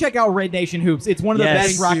 Go check out Red Nation Hoops. It's one of the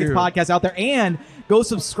best Rockets podcasts out there. And go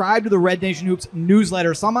subscribe to the Red Nation Hoops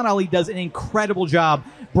newsletter. Salman Ali does an incredible job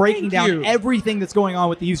breaking down everything that's going on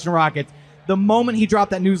with the Houston Rockets. The moment he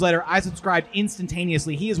dropped that newsletter, I subscribed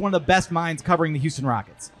instantaneously. He is one of the best minds covering the Houston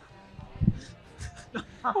Rockets.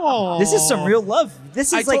 This is some real love.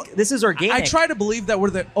 This is organic. I try to believe that we're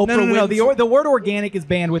the Oprah No. Winfrey. The word organic is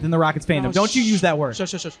banned within the Rockets fandom. Don't you use that word.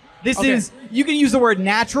 Shush. This Okay. is, you can use the word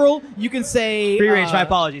natural. You can say free range. My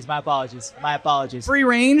apologies. free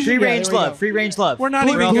range. Free range there we love. go. Free range love. We're not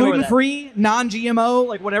even gluten free, non-GMO,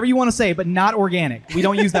 like whatever you want to say, but not organic. We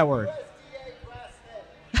don't use that word.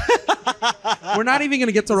 We're not even going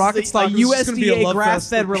to get to Rockets talk. A This is just gonna be a USDA love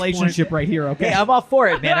grass-fed fest. relationship right here. Okay, Hey, I'm all for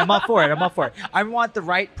it, man. I'm all for it. I want the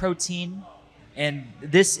right protein And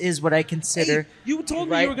this is what I consider. Hey, you told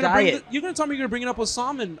me right you were diet. you're gonna tell me you're gonna bring it up with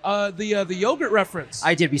Salmon, the yogurt reference.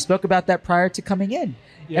 I did. We spoke about that prior to coming in.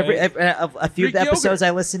 Yeah. A few of Greek the episodes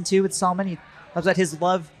yogurt. I listened to with Salman, he talks about his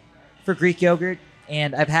love for Greek yogurt,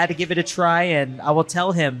 and I've had to give it a try, and I will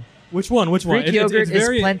tell him. Which one? Greek yogurt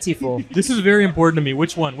is plentiful. This is very important to me.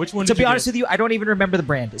 Which one? Which one? To be honest with you, I don't even remember the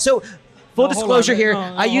brand. So, full disclosure here,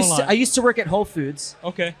 I used to work at Whole Foods.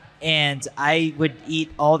 Okay. And I would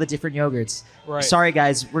eat all the different yogurts. Right. Sorry,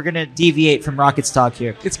 guys, we're gonna deviate from Rockets talk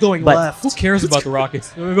here. It's going But left. Who cares about the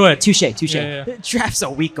Rockets? Go ahead. Touche. Yeah, yeah. The draft's a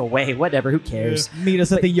week away. Whatever. Who cares? Meet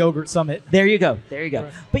us at the Yogurt Summit. There you go.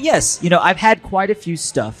 But yes, I've had quite a few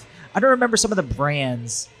stuff. I don't remember some of the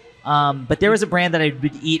brands, but there was a brand that I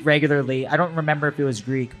would eat regularly. I don't remember if it was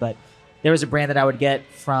Greek, but there was a brand that I would get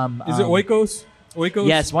from. Is it Oikos? Oikos?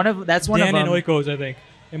 Yes, that's one of them. Dan and Oikos, I think.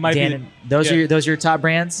 It might Dan be. and, those are your top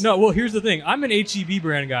brands. No, well, here's the thing. I'm an HEB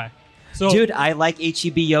brand guy. So, dude, I like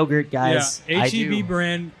HEB yogurt, guys. Yeah, I do. HEB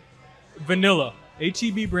brand vanilla.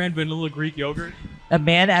 HEB brand vanilla Greek yogurt. A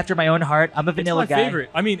man after my own heart. I'm a vanilla it's my guy. favorite.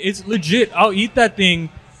 I mean, it's legit. I'll eat that thing.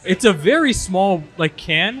 It's a very small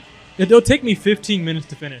can. It'll take me 15 minutes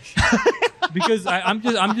to finish because I'm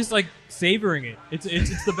just like savoring it.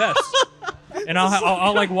 It's the best. And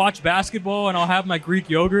I'll like watch basketball and I'll have my Greek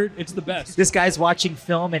yogurt. It's the best. This guy's watching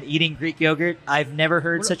film and eating Greek yogurt. I've never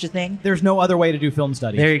heard such a thing. There's no other way to do film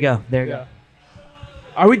studies. There you go. There you go.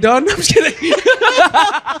 Are we done? I'm just kidding.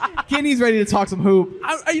 Kenny's ready to talk some hoop.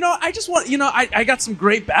 I just want, I got some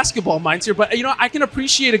great basketball minds here, but I can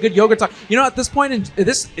appreciate a good yogurt talk. At this point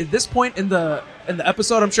in the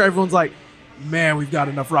episode, I'm sure everyone's like, man, we've got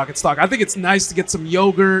enough Rockets talk. I think it's nice to get some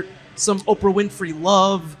yogurt, some Oprah Winfrey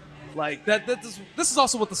love. Like this is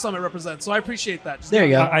also what the summit represents, so I appreciate that. There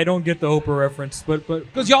you go. I don't get the Oprah reference, but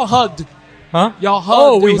because y'all hugged, huh? Y'all hugged.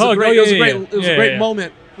 Oh, we it was hugged. It was a great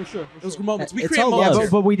moment. For sure. It was moments. We It's create all moments. love.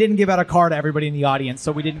 But we didn't give out a card to everybody in the audience,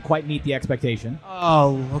 so we didn't quite meet the expectation.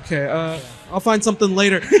 Oh, okay. I'll find something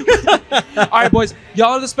later. All right, boys.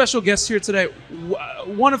 Y'all are the special guests here today.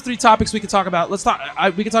 One of three topics we could talk about. We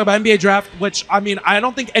could talk about NBA draft, which I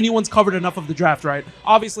don't think anyone's covered enough of the draft, right?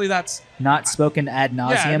 Obviously, that's not spoken ad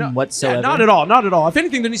nauseum whatsoever. Yeah, not at all. Not at all. If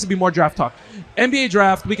anything, there needs to be more draft talk. NBA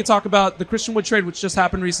draft. We could talk about the Christian Wood trade, which just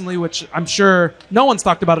happened recently, which I'm sure no one's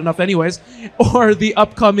talked about enough, anyways, or the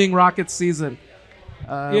upcoming Rockets season.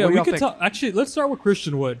 Yeah, we could talk. Actually, let's start with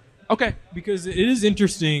Christian Wood. Okay, because it is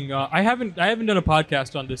interesting. I haven't done a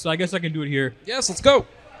podcast on this, so I guess I can do it here. Yes, let's go.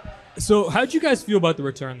 So, how'd you guys feel about the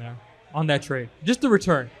return there on that trade? Just the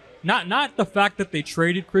return, not the fact that they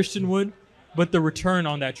traded Christian Wood, but the return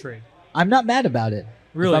on that trade. I'm not mad about it.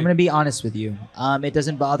 Really? If I'm going to be honest with you. It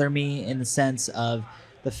doesn't bother me in the sense of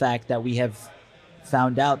the fact that we have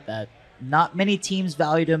found out that not many teams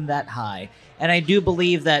valued him that high, and I do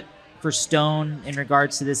believe that for Stone in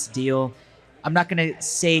regards to this deal. I'm not going to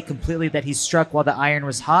say completely that he struck while the iron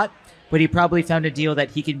was hot, but he probably found a deal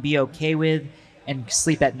that he can be okay with and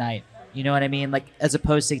sleep at night. You know what I mean? Like, as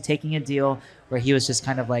opposed to taking a deal where he was just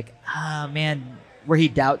kind of like, man, where he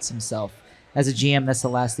doubts himself. As a GM, that's the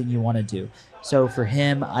last thing you want to do. So for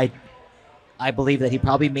him, I believe that he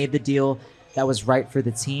probably made the deal that was right for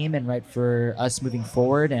the team and right for us moving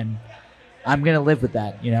forward, and I'm going to live with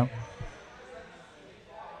that, Go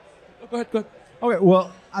ahead. Okay,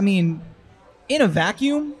 well, I mean, in a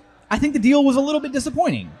vacuum, I think the deal was a little bit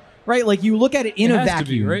disappointing, right? Like, you look at it in It a has to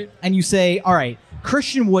vacuum, be, right? and you say, all right,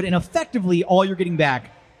 Christian Wood, and effectively all you're getting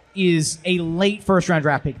back is a late first-round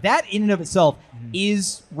draft pick. That in and of itself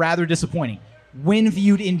is rather disappointing when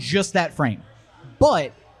viewed in just that frame.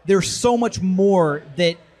 But there's so much more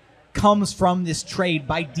that comes from this trade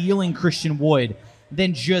by dealing Christian Wood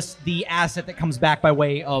than just the asset that comes back by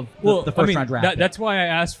way of the first-round draft pick. That's why I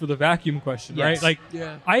asked for the vacuum question, Yes. right? Like,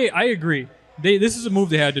 Yeah. I agree. This is a move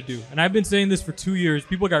they had to do, and I've been saying this for 2 years.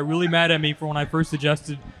 People got really mad at me for when I first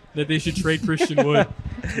suggested that they should trade Christian Wood,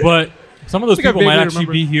 but some of those I think I people might vaguely actually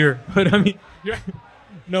remember. be here. But I mean,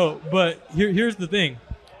 no. But here's the thing: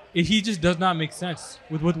 he just does not make sense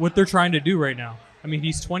with what they're trying to do right now. I mean,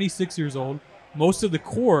 he's 26 years old. Most of the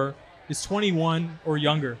core is 21 or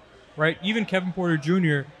younger, right? Even Kevin Porter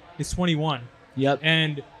Jr. is 21. Yep.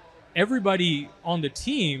 And everybody on the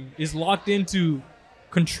team is locked into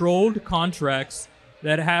controlled contracts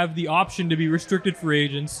that have the option to be restricted free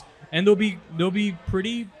agents, and they'll be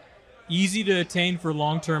pretty easy to attain for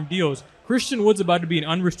long-term deals. Christian Wood's about to be an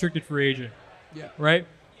unrestricted free agent. Yeah. Right?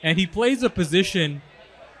 And he plays a position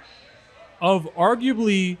of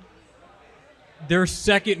arguably their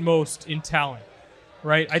second most in talent.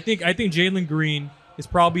 Right? I think Jalen Green is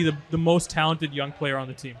probably the most talented young player on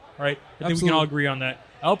the team. Right? I think we can all agree on that.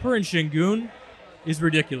 Alperen Şengün is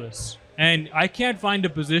ridiculous. And I can't find a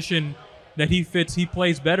position that he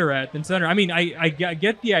plays better at than center. I mean, I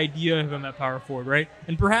get the idea of him at power forward, right?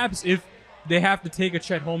 And perhaps if they have to take a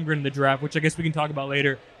Chet Holmgren in the draft, which I guess we can talk about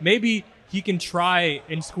later, maybe he can try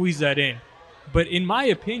and squeeze that in. But in my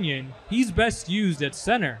opinion, he's best used at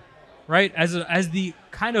center, right? As the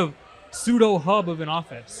kind of pseudo hub of an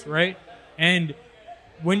offense, right? And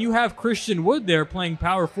when you have Christian Wood there playing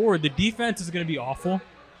power forward, the defense is going to be awful,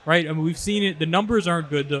 right? I mean, we've seen it. The numbers aren't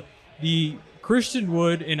good. The Christian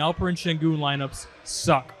Wood and Alperen Şengün lineups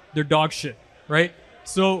suck. They're dog shit, right?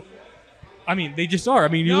 So, I mean, they just are. I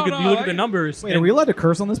mean, you look at the numbers. Wait, are we allowed to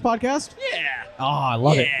curse on this podcast? Yeah. Oh, I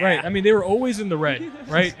love it. Right. I mean, they were always in the red,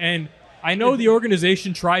 right? And I know the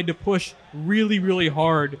organization tried to push really, really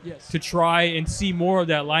hard to try and see more of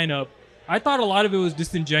that lineup. I thought a lot of it was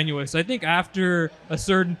disingenuous. I think after a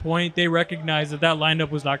certain point, they recognized that lineup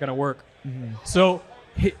was not going to work. Mm-hmm. So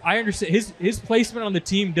I understand his placement on the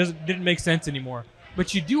team didn't make sense anymore.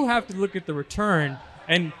 But you do have to look at the return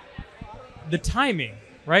and the timing,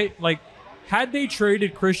 right? Like, had they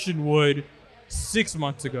traded Christian Wood 6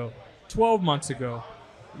 months ago, 12 months ago,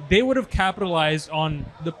 they would have capitalized on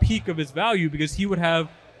the peak of his value because he would have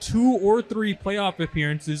 2 or 3 playoff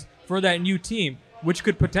appearances for that new team, which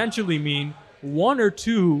could potentially mean 1 or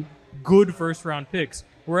 2 good first-round picks.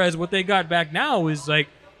 Whereas what they got back now is like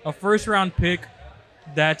a first-round pick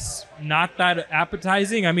that's not that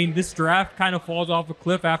appetizing. I mean, this draft kind of falls off a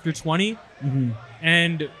cliff after 20. Mm-hmm.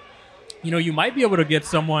 And, you know, you might be able to get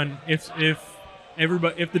someone if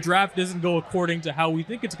the draft doesn't go according to how we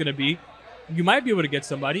think it's going to be. You might be able to get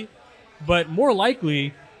somebody, but more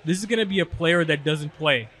likely, this is going to be a player that doesn't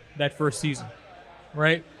play that first season,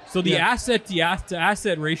 right? So the asset to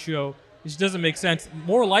asset ratio just doesn't make sense.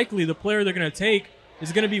 More likely, the player they're going to take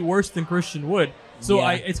is going to be worse than Christian Wood. So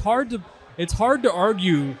it's hard to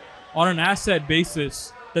argue on an asset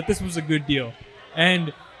basis that this was a good deal.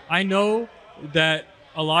 And I know that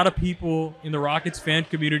a lot of people in the Rockets fan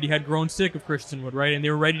community had grown sick of Christian Wood, right? And they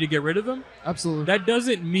were ready to get rid of him. Absolutely. That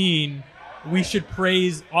doesn't mean we should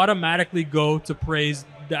automatically go to praise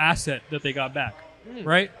the asset that they got back,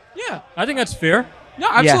 right? Yeah. I think that's fair. No,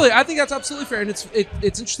 absolutely. Yeah. I think that's absolutely fair. And it's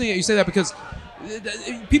interesting that you say that because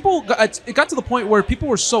it got to the point where people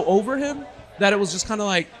were so over him that it was just kind of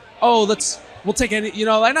like, oh, we'll take any,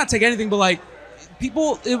 like not take anything, but like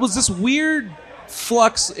it was this weird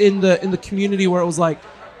flux in the community where it was like,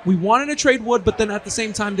 we wanted to trade Wood, but then at the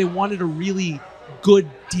same time, they wanted a really good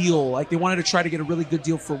deal. Like they wanted to try to get a really good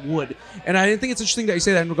deal for Wood. And I think it's interesting that you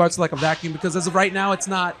say that in regards to like a vacuum, because as of right now, it's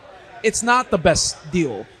not the best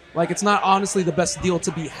deal. Like it's not honestly the best deal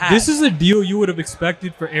to be had. This is a deal you would have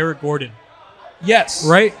expected for Eric Gordon. Yes.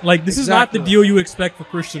 Right? Like this is not the deal you expect for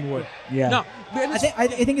Christian Wood. Yeah. No. I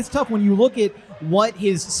think it's tough when you look at what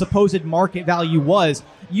his supposed market value was.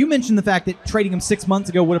 You mentioned the fact that trading him 6 months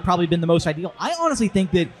ago would have probably been the most ideal. I honestly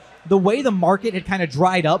think that the way the market had kind of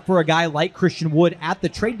dried up for a guy like Christian Wood at the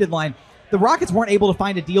trade deadline, the Rockets weren't able to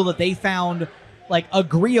find a deal that they found like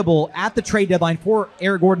agreeable at the trade deadline for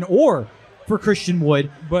Eric Gordon or for Christian Wood.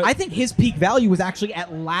 But I think his peak value was actually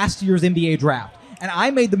at last year's NBA draft. And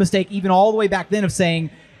I made the mistake even all the way back then of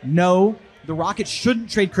saying, no, the Rockets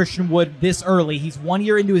shouldn't trade Christian Wood this early. He's 1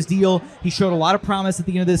 year into his deal. He showed a lot of promise at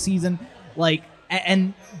the end of this season.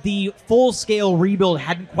 And the full-scale rebuild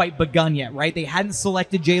hadn't quite begun yet, right? They hadn't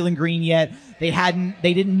selected Jalen Green yet. They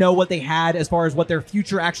didn't know what they had as far as what their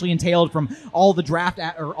future actually entailed from all the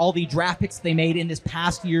draft picks they made in this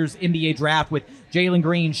past year's NBA draft with Jalen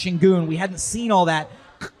Green, Şengün. We hadn't seen all that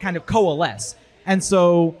kind of coalesce. And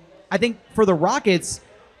so I think for the Rockets,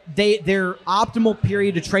 their optimal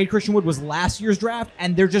period to trade Christian Wood was last year's draft,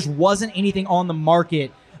 and there just wasn't anything on the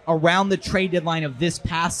market around the trade deadline of this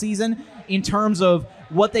past season in terms of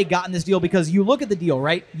what they got in this deal, because you look at the deal,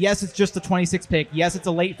 right? Yes, it's just a 26th pick. Yes, it's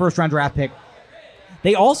a late first-round draft pick.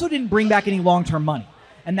 They also didn't bring back any long-term money.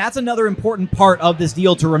 And that's another important part of this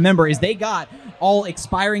deal to remember is they got all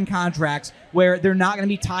expiring contracts where they're not going to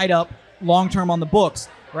be tied up long-term on the books,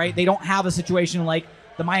 right? They don't have a situation like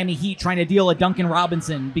the Miami Heat trying to deal a Duncan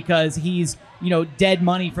Robinson because he's, dead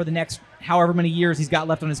money for the next however many years he's got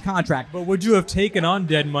left on his contract. But would you have taken on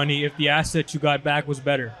dead money if the asset you got back was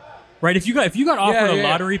better? Right? If you got offered a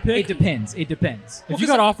lottery pick, it depends. If you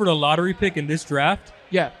got offered a lottery pick in this draft,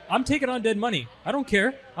 I'm taking on dead money. I don't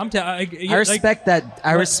care. I respect that.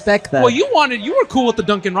 I respect that. Well, you were cool with the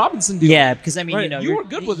Duncan Robinson deal. Yeah, because I mean, you were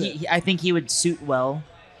good with it. I think he would suit well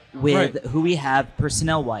with who we have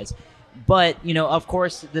personnel wise. But, of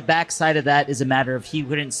course, the backside of that is a matter of he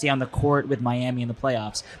wouldn't stay on the court with Miami in the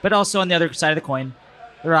playoffs. But also on the other side of the coin,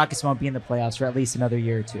 the Rockets won't be in the playoffs for at least another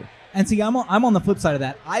year or two. And see, I'm on the flip side of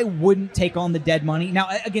that. I wouldn't take on the dead money. Now,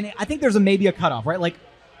 again, I think there's maybe a cutoff, right? Like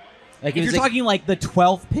if you're talking like the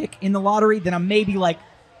 12th pick in the lottery, then I'm maybe like,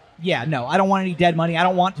 yeah, no, I don't want any dead money. I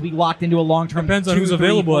don't want to be locked into a long-term. Depends on who's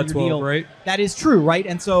available at 12, deal. Right? That is true, right?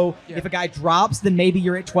 And so if a guy drops, then maybe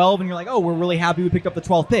you're at 12 and you're like, oh, we're really happy we picked up the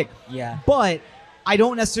 12th pick. Yeah. But I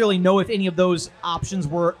don't necessarily know if any of those options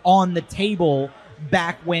were on the table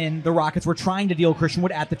back when the Rockets were trying to deal Christian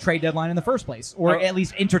Wood at the trade deadline in the first place, or at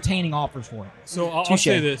least entertaining offers for him. So I'll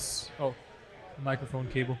say this. Oh, microphone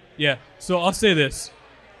cable. Yeah. So I'll say this.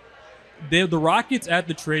 The Rockets at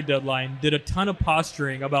the trade deadline did a ton of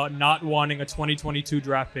posturing about not wanting a 2022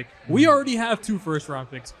 draft pick. We already have 2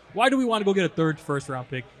 first-round picks. Why do we want to go get a third first-round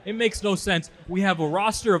pick? It makes no sense. We have a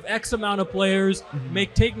roster of X amount of players.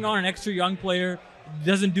 Taking on an extra young player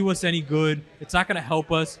doesn't do us any good. It's not going to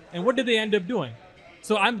help us. And what did they end up doing?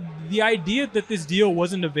 So the idea that this deal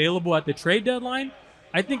wasn't available at the trade deadline,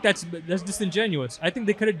 I think that's disingenuous. I think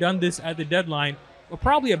they could have done this at the deadline, or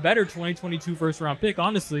probably a better 2022 first-round pick,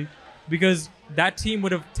 honestly, because that team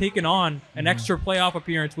would have taken on an extra playoff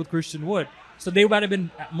appearance with Christian Wood. So they might have been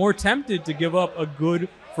more tempted to give up a good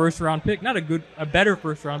first-round pick, not a better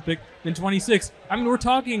first-round pick than 26. I mean, we're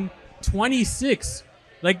talking 26.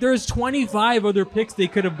 Like, there's 25 other picks they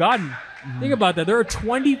could have gotten. Think about that. There are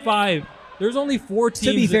 25. There's only 4 teams.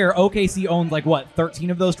 To be fair, OKC owned 13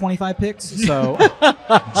 of those 25 picks. So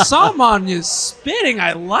Salman is spitting.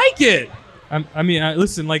 I like it.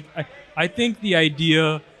 Listen. I think the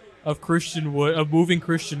idea of moving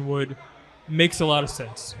Christian Wood, makes a lot of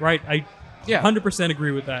sense, right? I 100%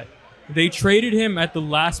 agree with that. They traded him at the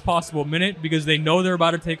last possible minute because they know they're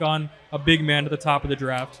about to take on a big man at the top of the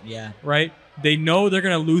draft. Yeah. Right? They know they're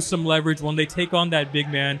going to lose some leverage when they take on that big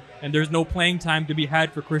man, and there's no playing time to be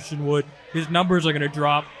had for Christian Wood. His numbers are going to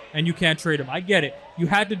drop, and you can't trade him. I get it. You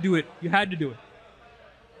had to do it.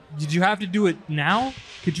 Did you have to do it now?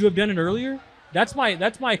 Could you have done it earlier? That's my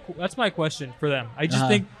question for them. I just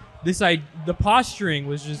think the posturing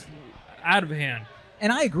was just out of hand.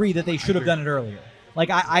 And I agree that they should have done it earlier.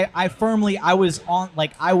 I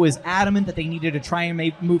was adamant that they needed to try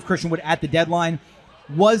and move Christian Wood at the deadline.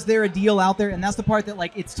 Was there a deal out there? And that's the part that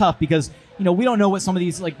it's tough because we don't know what some of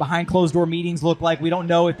these behind closed door meetings look like. We don't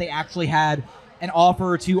know if they actually had an offer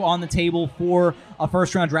or two on the table for a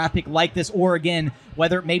first round draft pick like this, or again,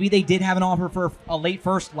 whether maybe they did have an offer for a late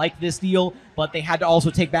first like this deal, but they had to also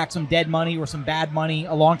take back some dead money or some bad money,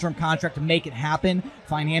 a long-term contract to make it happen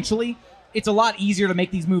financially. It's a lot easier to make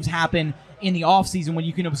these moves happen in the offseason when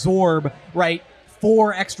you can absorb,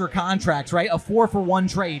 4 extra contracts, right? A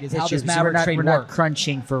 4-for-1 trade is how this Mavericks trade works. We're not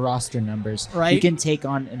crunching for roster numbers. Right. You can take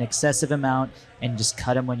on an excessive amount and just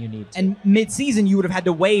cut them when you need to. And mid-season, you would have had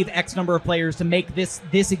to waive X number of players to make this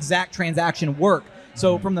exact transaction work.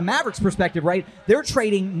 So from the Mavericks' perspective, they're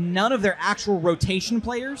trading none of their actual rotation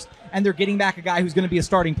players, and they're getting back a guy who's going to be a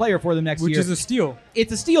starting player for them next year. Which is a steal.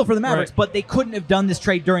 It's a steal for the Mavericks, but they couldn't have done this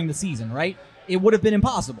trade during the season, right? It would have been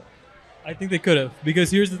impossible. I think they could have,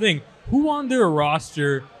 because here's the thing. Who on their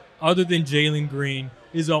roster, other than Jalen Green,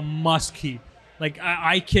 is a must-keep?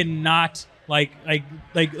 I cannot... we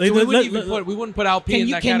wouldn't put Alp in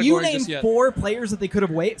that category just yet. Can you name 4 players that they could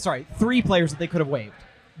have waived? Sorry, 3 players that they could have waived.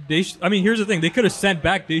 Here's the thing. They could have sent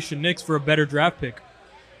back Daishen Nix for a better draft pick.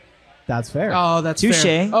 That's fair. Oh, that's Touche.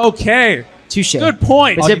 fair. Okay. Touche. Good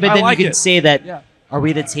point. But then I like you can it. say that, are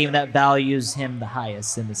we the team that values him the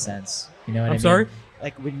highest in the sense? You know what I mean? Sorry?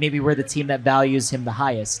 Maybe we're the team that values him the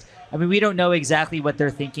highest. I mean, we don't know exactly what they're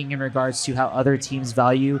thinking in regards to how other teams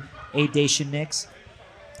value a Daishen Nix.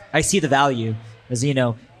 I see the value, as he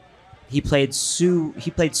played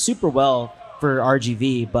super well for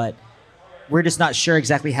RGV, but we're just not sure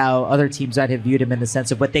exactly how other teams might have viewed him in the sense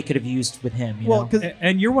of what they could have used with him.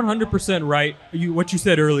 And you're 100% right. What you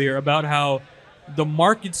said earlier about how the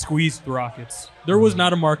market squeezed the Rockets. There was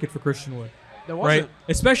not a market for Christian Wood. There wasn't. Right?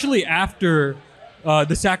 Especially after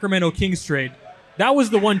the Sacramento Kings trade. That was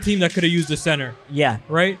the one team that could have used a center. Yeah.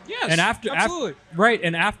 Right? Yes, and absolutely.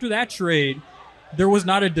 And after that trade, there was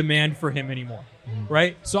not a demand for him anymore.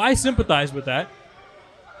 Right? So I sympathize with that.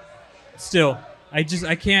 Still,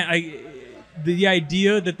 the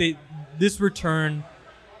idea that this return,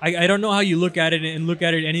 I don't know how you look at it and look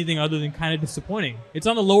at it anything other than kind of disappointing. It's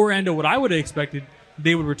on the lower end of what I would have expected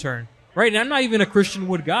they would return. Right? And I'm not even a Christian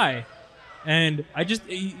Wood guy. And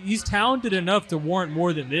he's talented enough to warrant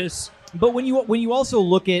more than this. But when you also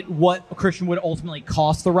look at what Christian Wood ultimately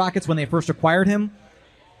cost the Rockets when they first acquired him,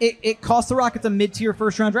 it cost the Rockets a mid-tier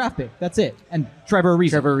first-round draft pick. That's it. And Trevor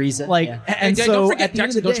Ariza. And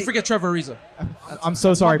don't forget Trevor Ariza. I'm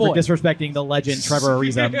so sorry for disrespecting the legend Trevor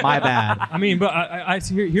Ariza. My bad. I mean, but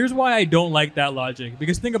here's why I don't like that logic.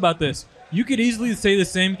 Because think about this. You could easily say the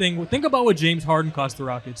same thing. Think about what James Harden cost the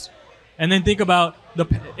Rockets. And then think about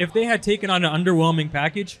if they had taken on an underwhelming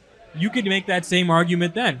package, you could make that same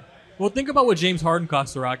argument then. Well, think about what James Harden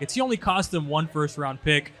cost the Rockets. He only cost them 1 first-round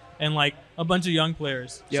pick and like a bunch of young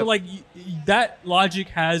players. Yep. So like that logic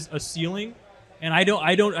has a ceiling, and I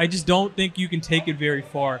just don't think you can take it very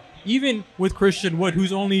far. Even with Christian Wood,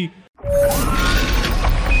 who's only...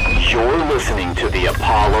 You're listening to the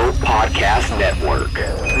Apollo Podcast Network.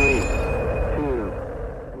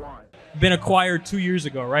 Been acquired 2 years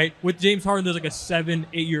ago, right? With James Harden, there's like a 7-8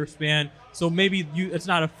 year span. So maybe it's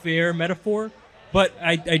not a fair metaphor, but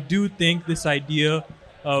I do think this idea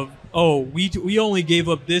of, we only gave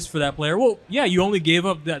up this for that player. Well, yeah, you only gave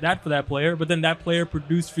up that for that player, but then that player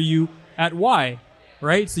produced for you at Y,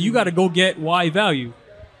 right? So you got to go get Y value.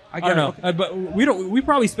 I don't know, but we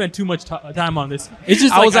probably spent too much time on this. It's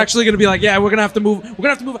just I was actually gonna be like, yeah, we're gonna have to move.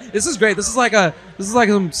 This is great. This is like I'm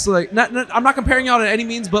not comparing y'all to any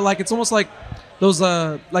means, but like it's almost like those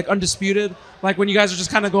like Undisputed, like when you guys are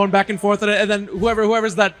just kind of going back and forth, and then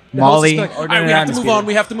whoever's that Molly. Like, all right, we have to move on.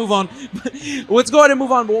 We have to move on. Let's go ahead and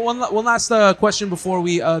move on. But one last question before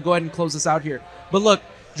we go ahead and close this out here. But look,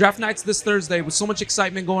 draft night's this Thursday with so much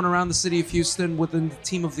excitement going around the city of Houston within the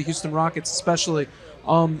team of the Houston Rockets, especially.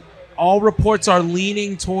 All reports are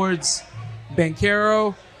leaning towards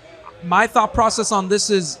Banchero. My thought process on this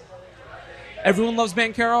is everyone loves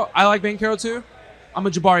Banchero. I like Banchero too. I'm a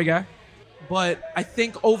Jabari guy. But I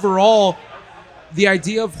think overall, the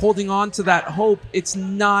idea of holding on to that hope, it's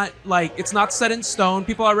not set in stone.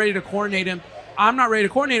 People are ready to coordinate him. I'm not ready to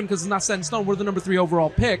coordinate him because it's not set in stone. We're the number 3 overall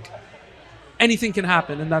pick. Anything can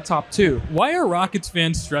happen in that top 2. Why are Rockets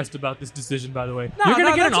fans stressed about this decision, by the way? You're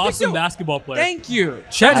going to get an awesome basketball player. Thank you.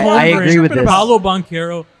 Chet I agree with Holmgren, this. Paolo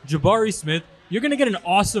Banchero, Jabari Smith. You're going to get an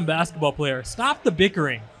awesome basketball player. Stop the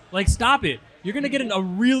bickering. Like, stop it. You're going to get a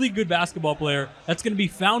really good basketball player that's going to be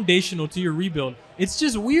foundational to your rebuild. It's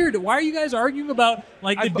just weird. Why are you guys arguing about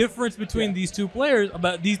like the difference between these 2 players,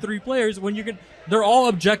 about these 3 players, when they're all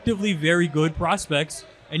objectively very good prospects,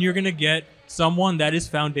 and you're going to get someone that is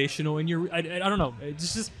foundational in your... I don't know.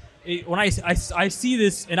 It's just... when I see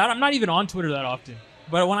this, and I'm not even on Twitter that often,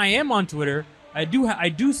 but when I am on Twitter, I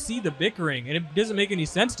do see the bickering, and it doesn't make any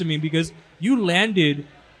sense to me because you landed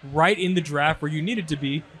right in the draft where you needed to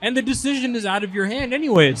be, and the decision is out of your hand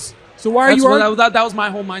anyways. So why are you... That was my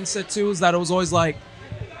whole mindset too, is that it was always like,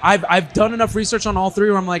 I've done enough research on all 3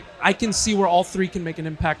 where I'm like, I can see where all 3 can make an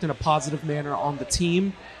impact in a positive manner on the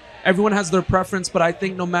team. Everyone has their preference, but I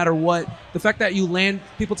think no matter what, the fact that you land,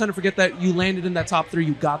 people tend to forget that you landed in that top 3,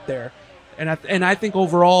 you got there. And I think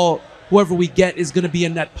overall, whoever we get is going to be a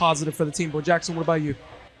net positive for the team. But Jackson, what about you?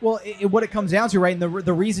 Well, what it comes down to, right, and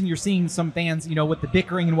the reason you're seeing some fans, with the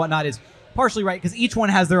bickering and whatnot is partially right because each one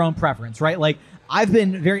has their own preference, right? Like, I've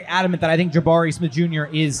been very adamant that I think Jabari Smith Jr.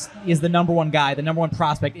 is the number 1 guy, the number 1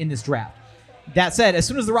 prospect in this draft. That said, as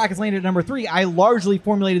soon as the Rockets landed at number 3, I largely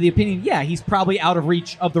formulated the opinion, yeah, he's probably out of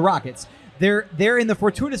reach of the Rockets. They're in the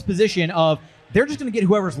fortuitous position of they're just going to get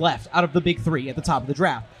whoever's left out of the big 3 at the top of the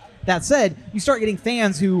draft. That said, you start getting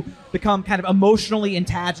fans who become kind of emotionally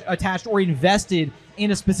attached or invested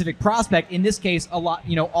in a specific prospect. In this case, a lot,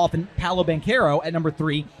 often Paolo Banchero at number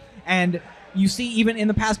 3. And you see even in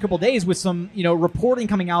the past couple of days with some, reporting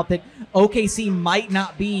coming out that OKC might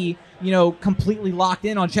not be, completely locked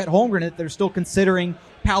in on Chet Holmgren, that they're still considering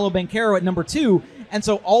Paolo Banchero at number 2. And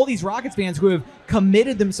so all these Rockets fans who have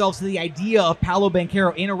committed themselves to the idea of Paolo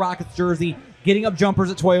Banchero in a Rockets jersey, getting up jumpers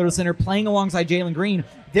at Toyota Center, playing alongside Jalen Green,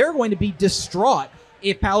 they're going to be distraught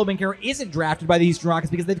if Paolo Banchero isn't drafted by the Houston Rockets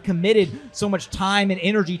because they've committed so much time and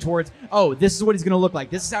energy towards, this is what he's going to look like.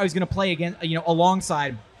 This is how he's going to play again,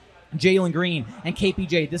 alongside Jalen Green and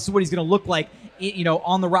KPJ. This is what he's going to look like,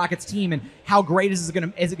 on the Rockets team, and how great is it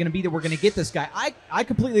going to be that we're going to get this guy. I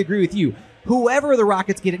completely agree with you. Whoever the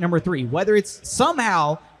Rockets get at number 3, whether it's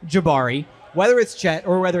somehow Jabari, whether it's Chet,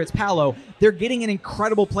 or whether it's Paolo, they're getting an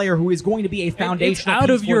incredible player who is going to be a foundational piece. It's out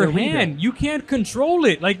of your hand. You can't control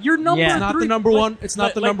it. Like, you're number 3. It's not the number 1. It's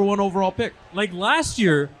not the number 1 overall pick. Like last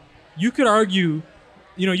year, you could argue,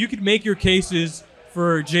 you could make your cases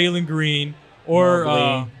for Jalen Green or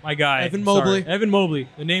my guy Evan Mobley. Evan Mobley.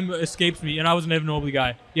 The name escapes me, and I was an Evan Mobley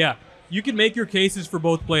guy. Yeah, you could make your cases for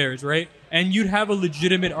both players, right? And you'd have a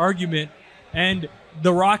legitimate argument. And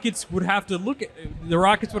the Rockets would have to look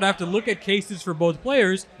at cases for both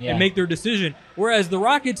players and make their decision. Whereas the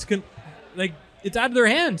Rockets can, it's out of their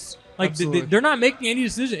hands. They're not making any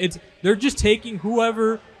decision. They're just taking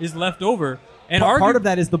whoever is left over. And part of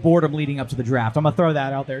that is the boredom leading up to the draft. I'm gonna throw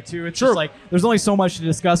that out there too. It's just like there's only so much to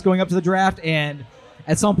discuss going up to the draft, and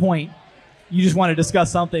at some point, you just want to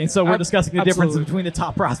discuss something. So we're discussing the difference between the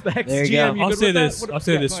top prospects. There you go. I'll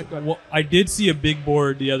say this. Well, I did see a big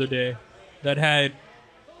board the other day that had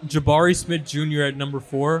Jabari Smith Jr. at number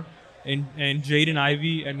 4 and Jaden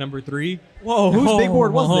Ivey at number 3. Whoa, whose big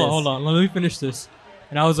board was this? Hold on, let me finish this.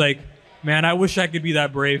 And I was like, man, I wish I could be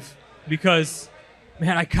that brave because,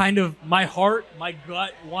 man, my heart, my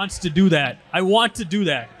gut wants to do that. I want to do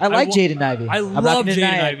that. I like Jaden Ivey. I love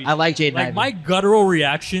Jaden Ivey. I like Jaden Ivey. My guttural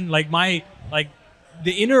reaction,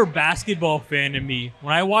 the inner basketball fan in me,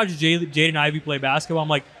 when I watch Jaden Ivey play basketball, I'm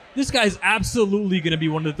like, this guy's absolutely going to be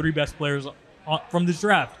one of the 3 best players from this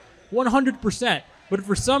draft. 100%. But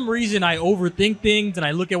for some reason, I overthink things and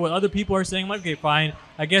I look at what other people are saying. I'm like, okay, fine.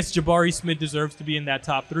 I guess Jabari Smith deserves to be in that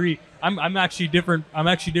top 3. I'm actually different. I'm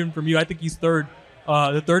actually different from you. I think he's the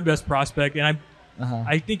 3rd best prospect, and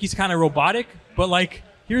I think he's kind of robotic. But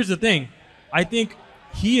here's the thing. I think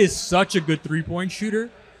he is such a good 3-point shooter,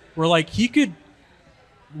 where he could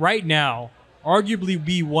right now arguably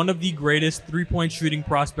be one of the greatest 3-point shooting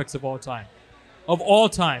prospects of all time.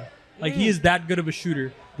 He is that good of a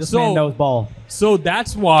shooter. This man knows ball. So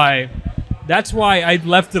that's why I've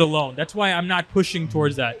left it alone. That's why I'm not pushing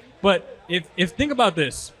towards that. But if think about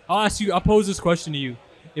this, I'll pose this question to you.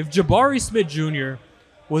 If Jabari Smith Jr.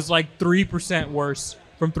 was 3% worse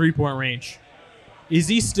from 3-point range, is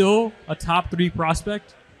he still a top 3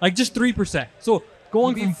 prospect? Just 3%. So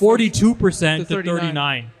going from 42% to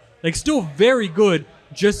 39. Still very good,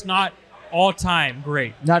 just not all-time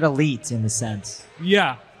great. Not elite in the sense.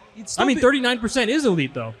 Yeah. 39% is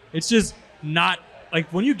elite, though. It's just not,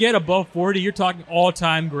 when you get above 40, you're talking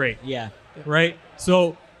all-time great. Yeah. Right?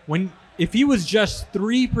 So if he was just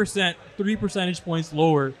 3 percentage points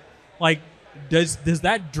lower, does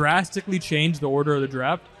that drastically change the order of the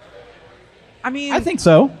draft? I think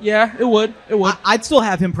so. Yeah, it would. I'd still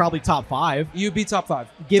have him probably top 5. You'd be top 5.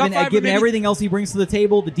 Given everything else he brings to the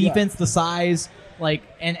table, the defense, the size,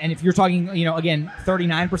 and if you're talking, again,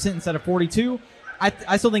 39% instead of 42,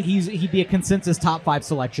 I still think he'd be a consensus top 5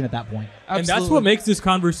 selection at that point. Absolutely. And that's what makes this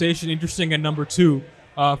conversation interesting at number 2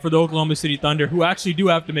 for the Oklahoma City Thunder, who actually do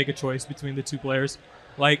have to make a choice between the 2 players.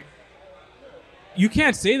 You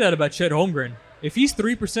can't say that about Chet Holmgren. If he's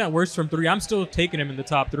 3% worse from 3, I'm still taking him in the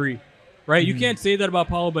top 3. Right? You can't say that about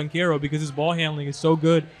Paolo Banchero because his ball handling is so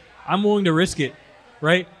good. I'm willing to risk it.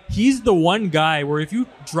 Right? He's the one guy where if you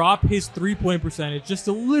drop his 3-point percentage just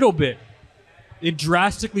a little bit, it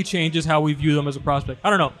drastically changes how we view them as a prospect. I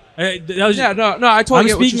don't know. I totally I'm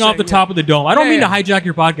get speaking off the top of the dome. I don't mean to hijack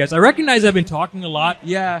your podcast. I recognize I've been talking a lot.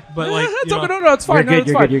 Yeah. But it's fine.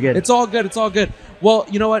 You're good. It's all good. Well,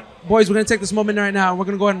 you know what, boys? We're going to take this moment right now. We're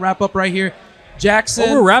going to go ahead and wrap up right here. Jackson.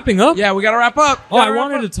 Oh, we're wrapping up? Yeah, we got to wrap up. I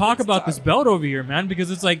wanted to talk about this belt over here, man, because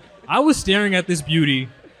it's I was staring at this beauty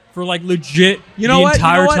for legit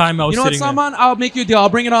entire time I was sitting there. Saman? I'll make you a deal. I'll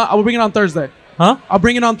bring it on Thursday. Huh? I'll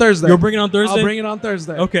bring it on Thursday. You'll bring it on Thursday? I'll bring it on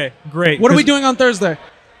Thursday. Okay, great. What are we doing on Thursday?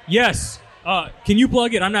 Yes. Can you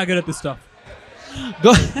plug it? I'm not good at this stuff.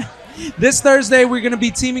 This Thursday, we're going to be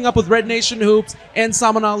teaming up with Red Nation Hoops and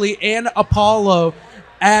Saman Ali and Apollo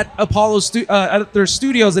at at their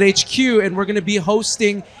studios at HQ, and we're going to be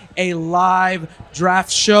hosting a live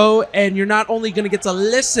draft show. And you're not only going to get to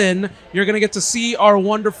listen, you're going to get to see our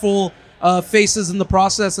wonderful faces in the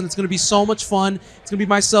process, and it's going to be so much fun. It's going to be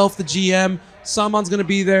myself, the GM. Saman's going to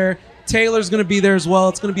be there. Taylor's going to be there as well.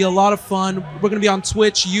 It's going to be a lot of fun. We're going to be on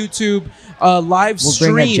Twitch, YouTube, live streams.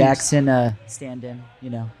 We'll bring a Jackson stand-in.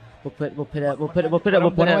 We'll put my plug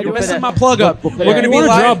up. We're going to be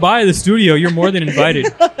drop by the studio. You're more than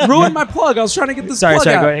invited. Ruin my plug. I was trying to get this plug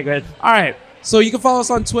out. Go ahead. All right. So you can follow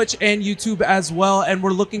us on Twitch and YouTube as well, and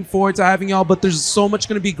we're looking forward to having y'all. But there's so much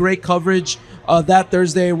going to be great coverage that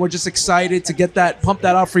Thursday, and we're just excited to pump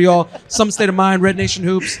that out for y'all. Some State of Mind, Red Nation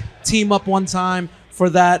Hoops, team up one time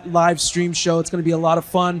for that live stream show. It's going to be a lot of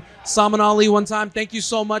fun. Saman Ali, one time, thank you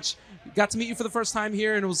so much. Got to meet you for the first time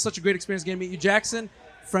here, and it was such a great experience getting to meet you. Jackson,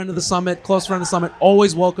 friend of the Summit, close friend of the Summit,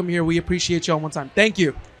 always welcome here. We appreciate y'all one time. Thank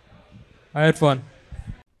you. I had fun.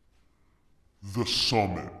 The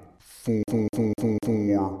Summit. For life.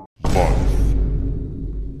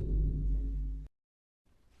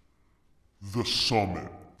 The Summit.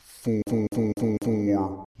 For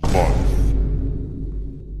life.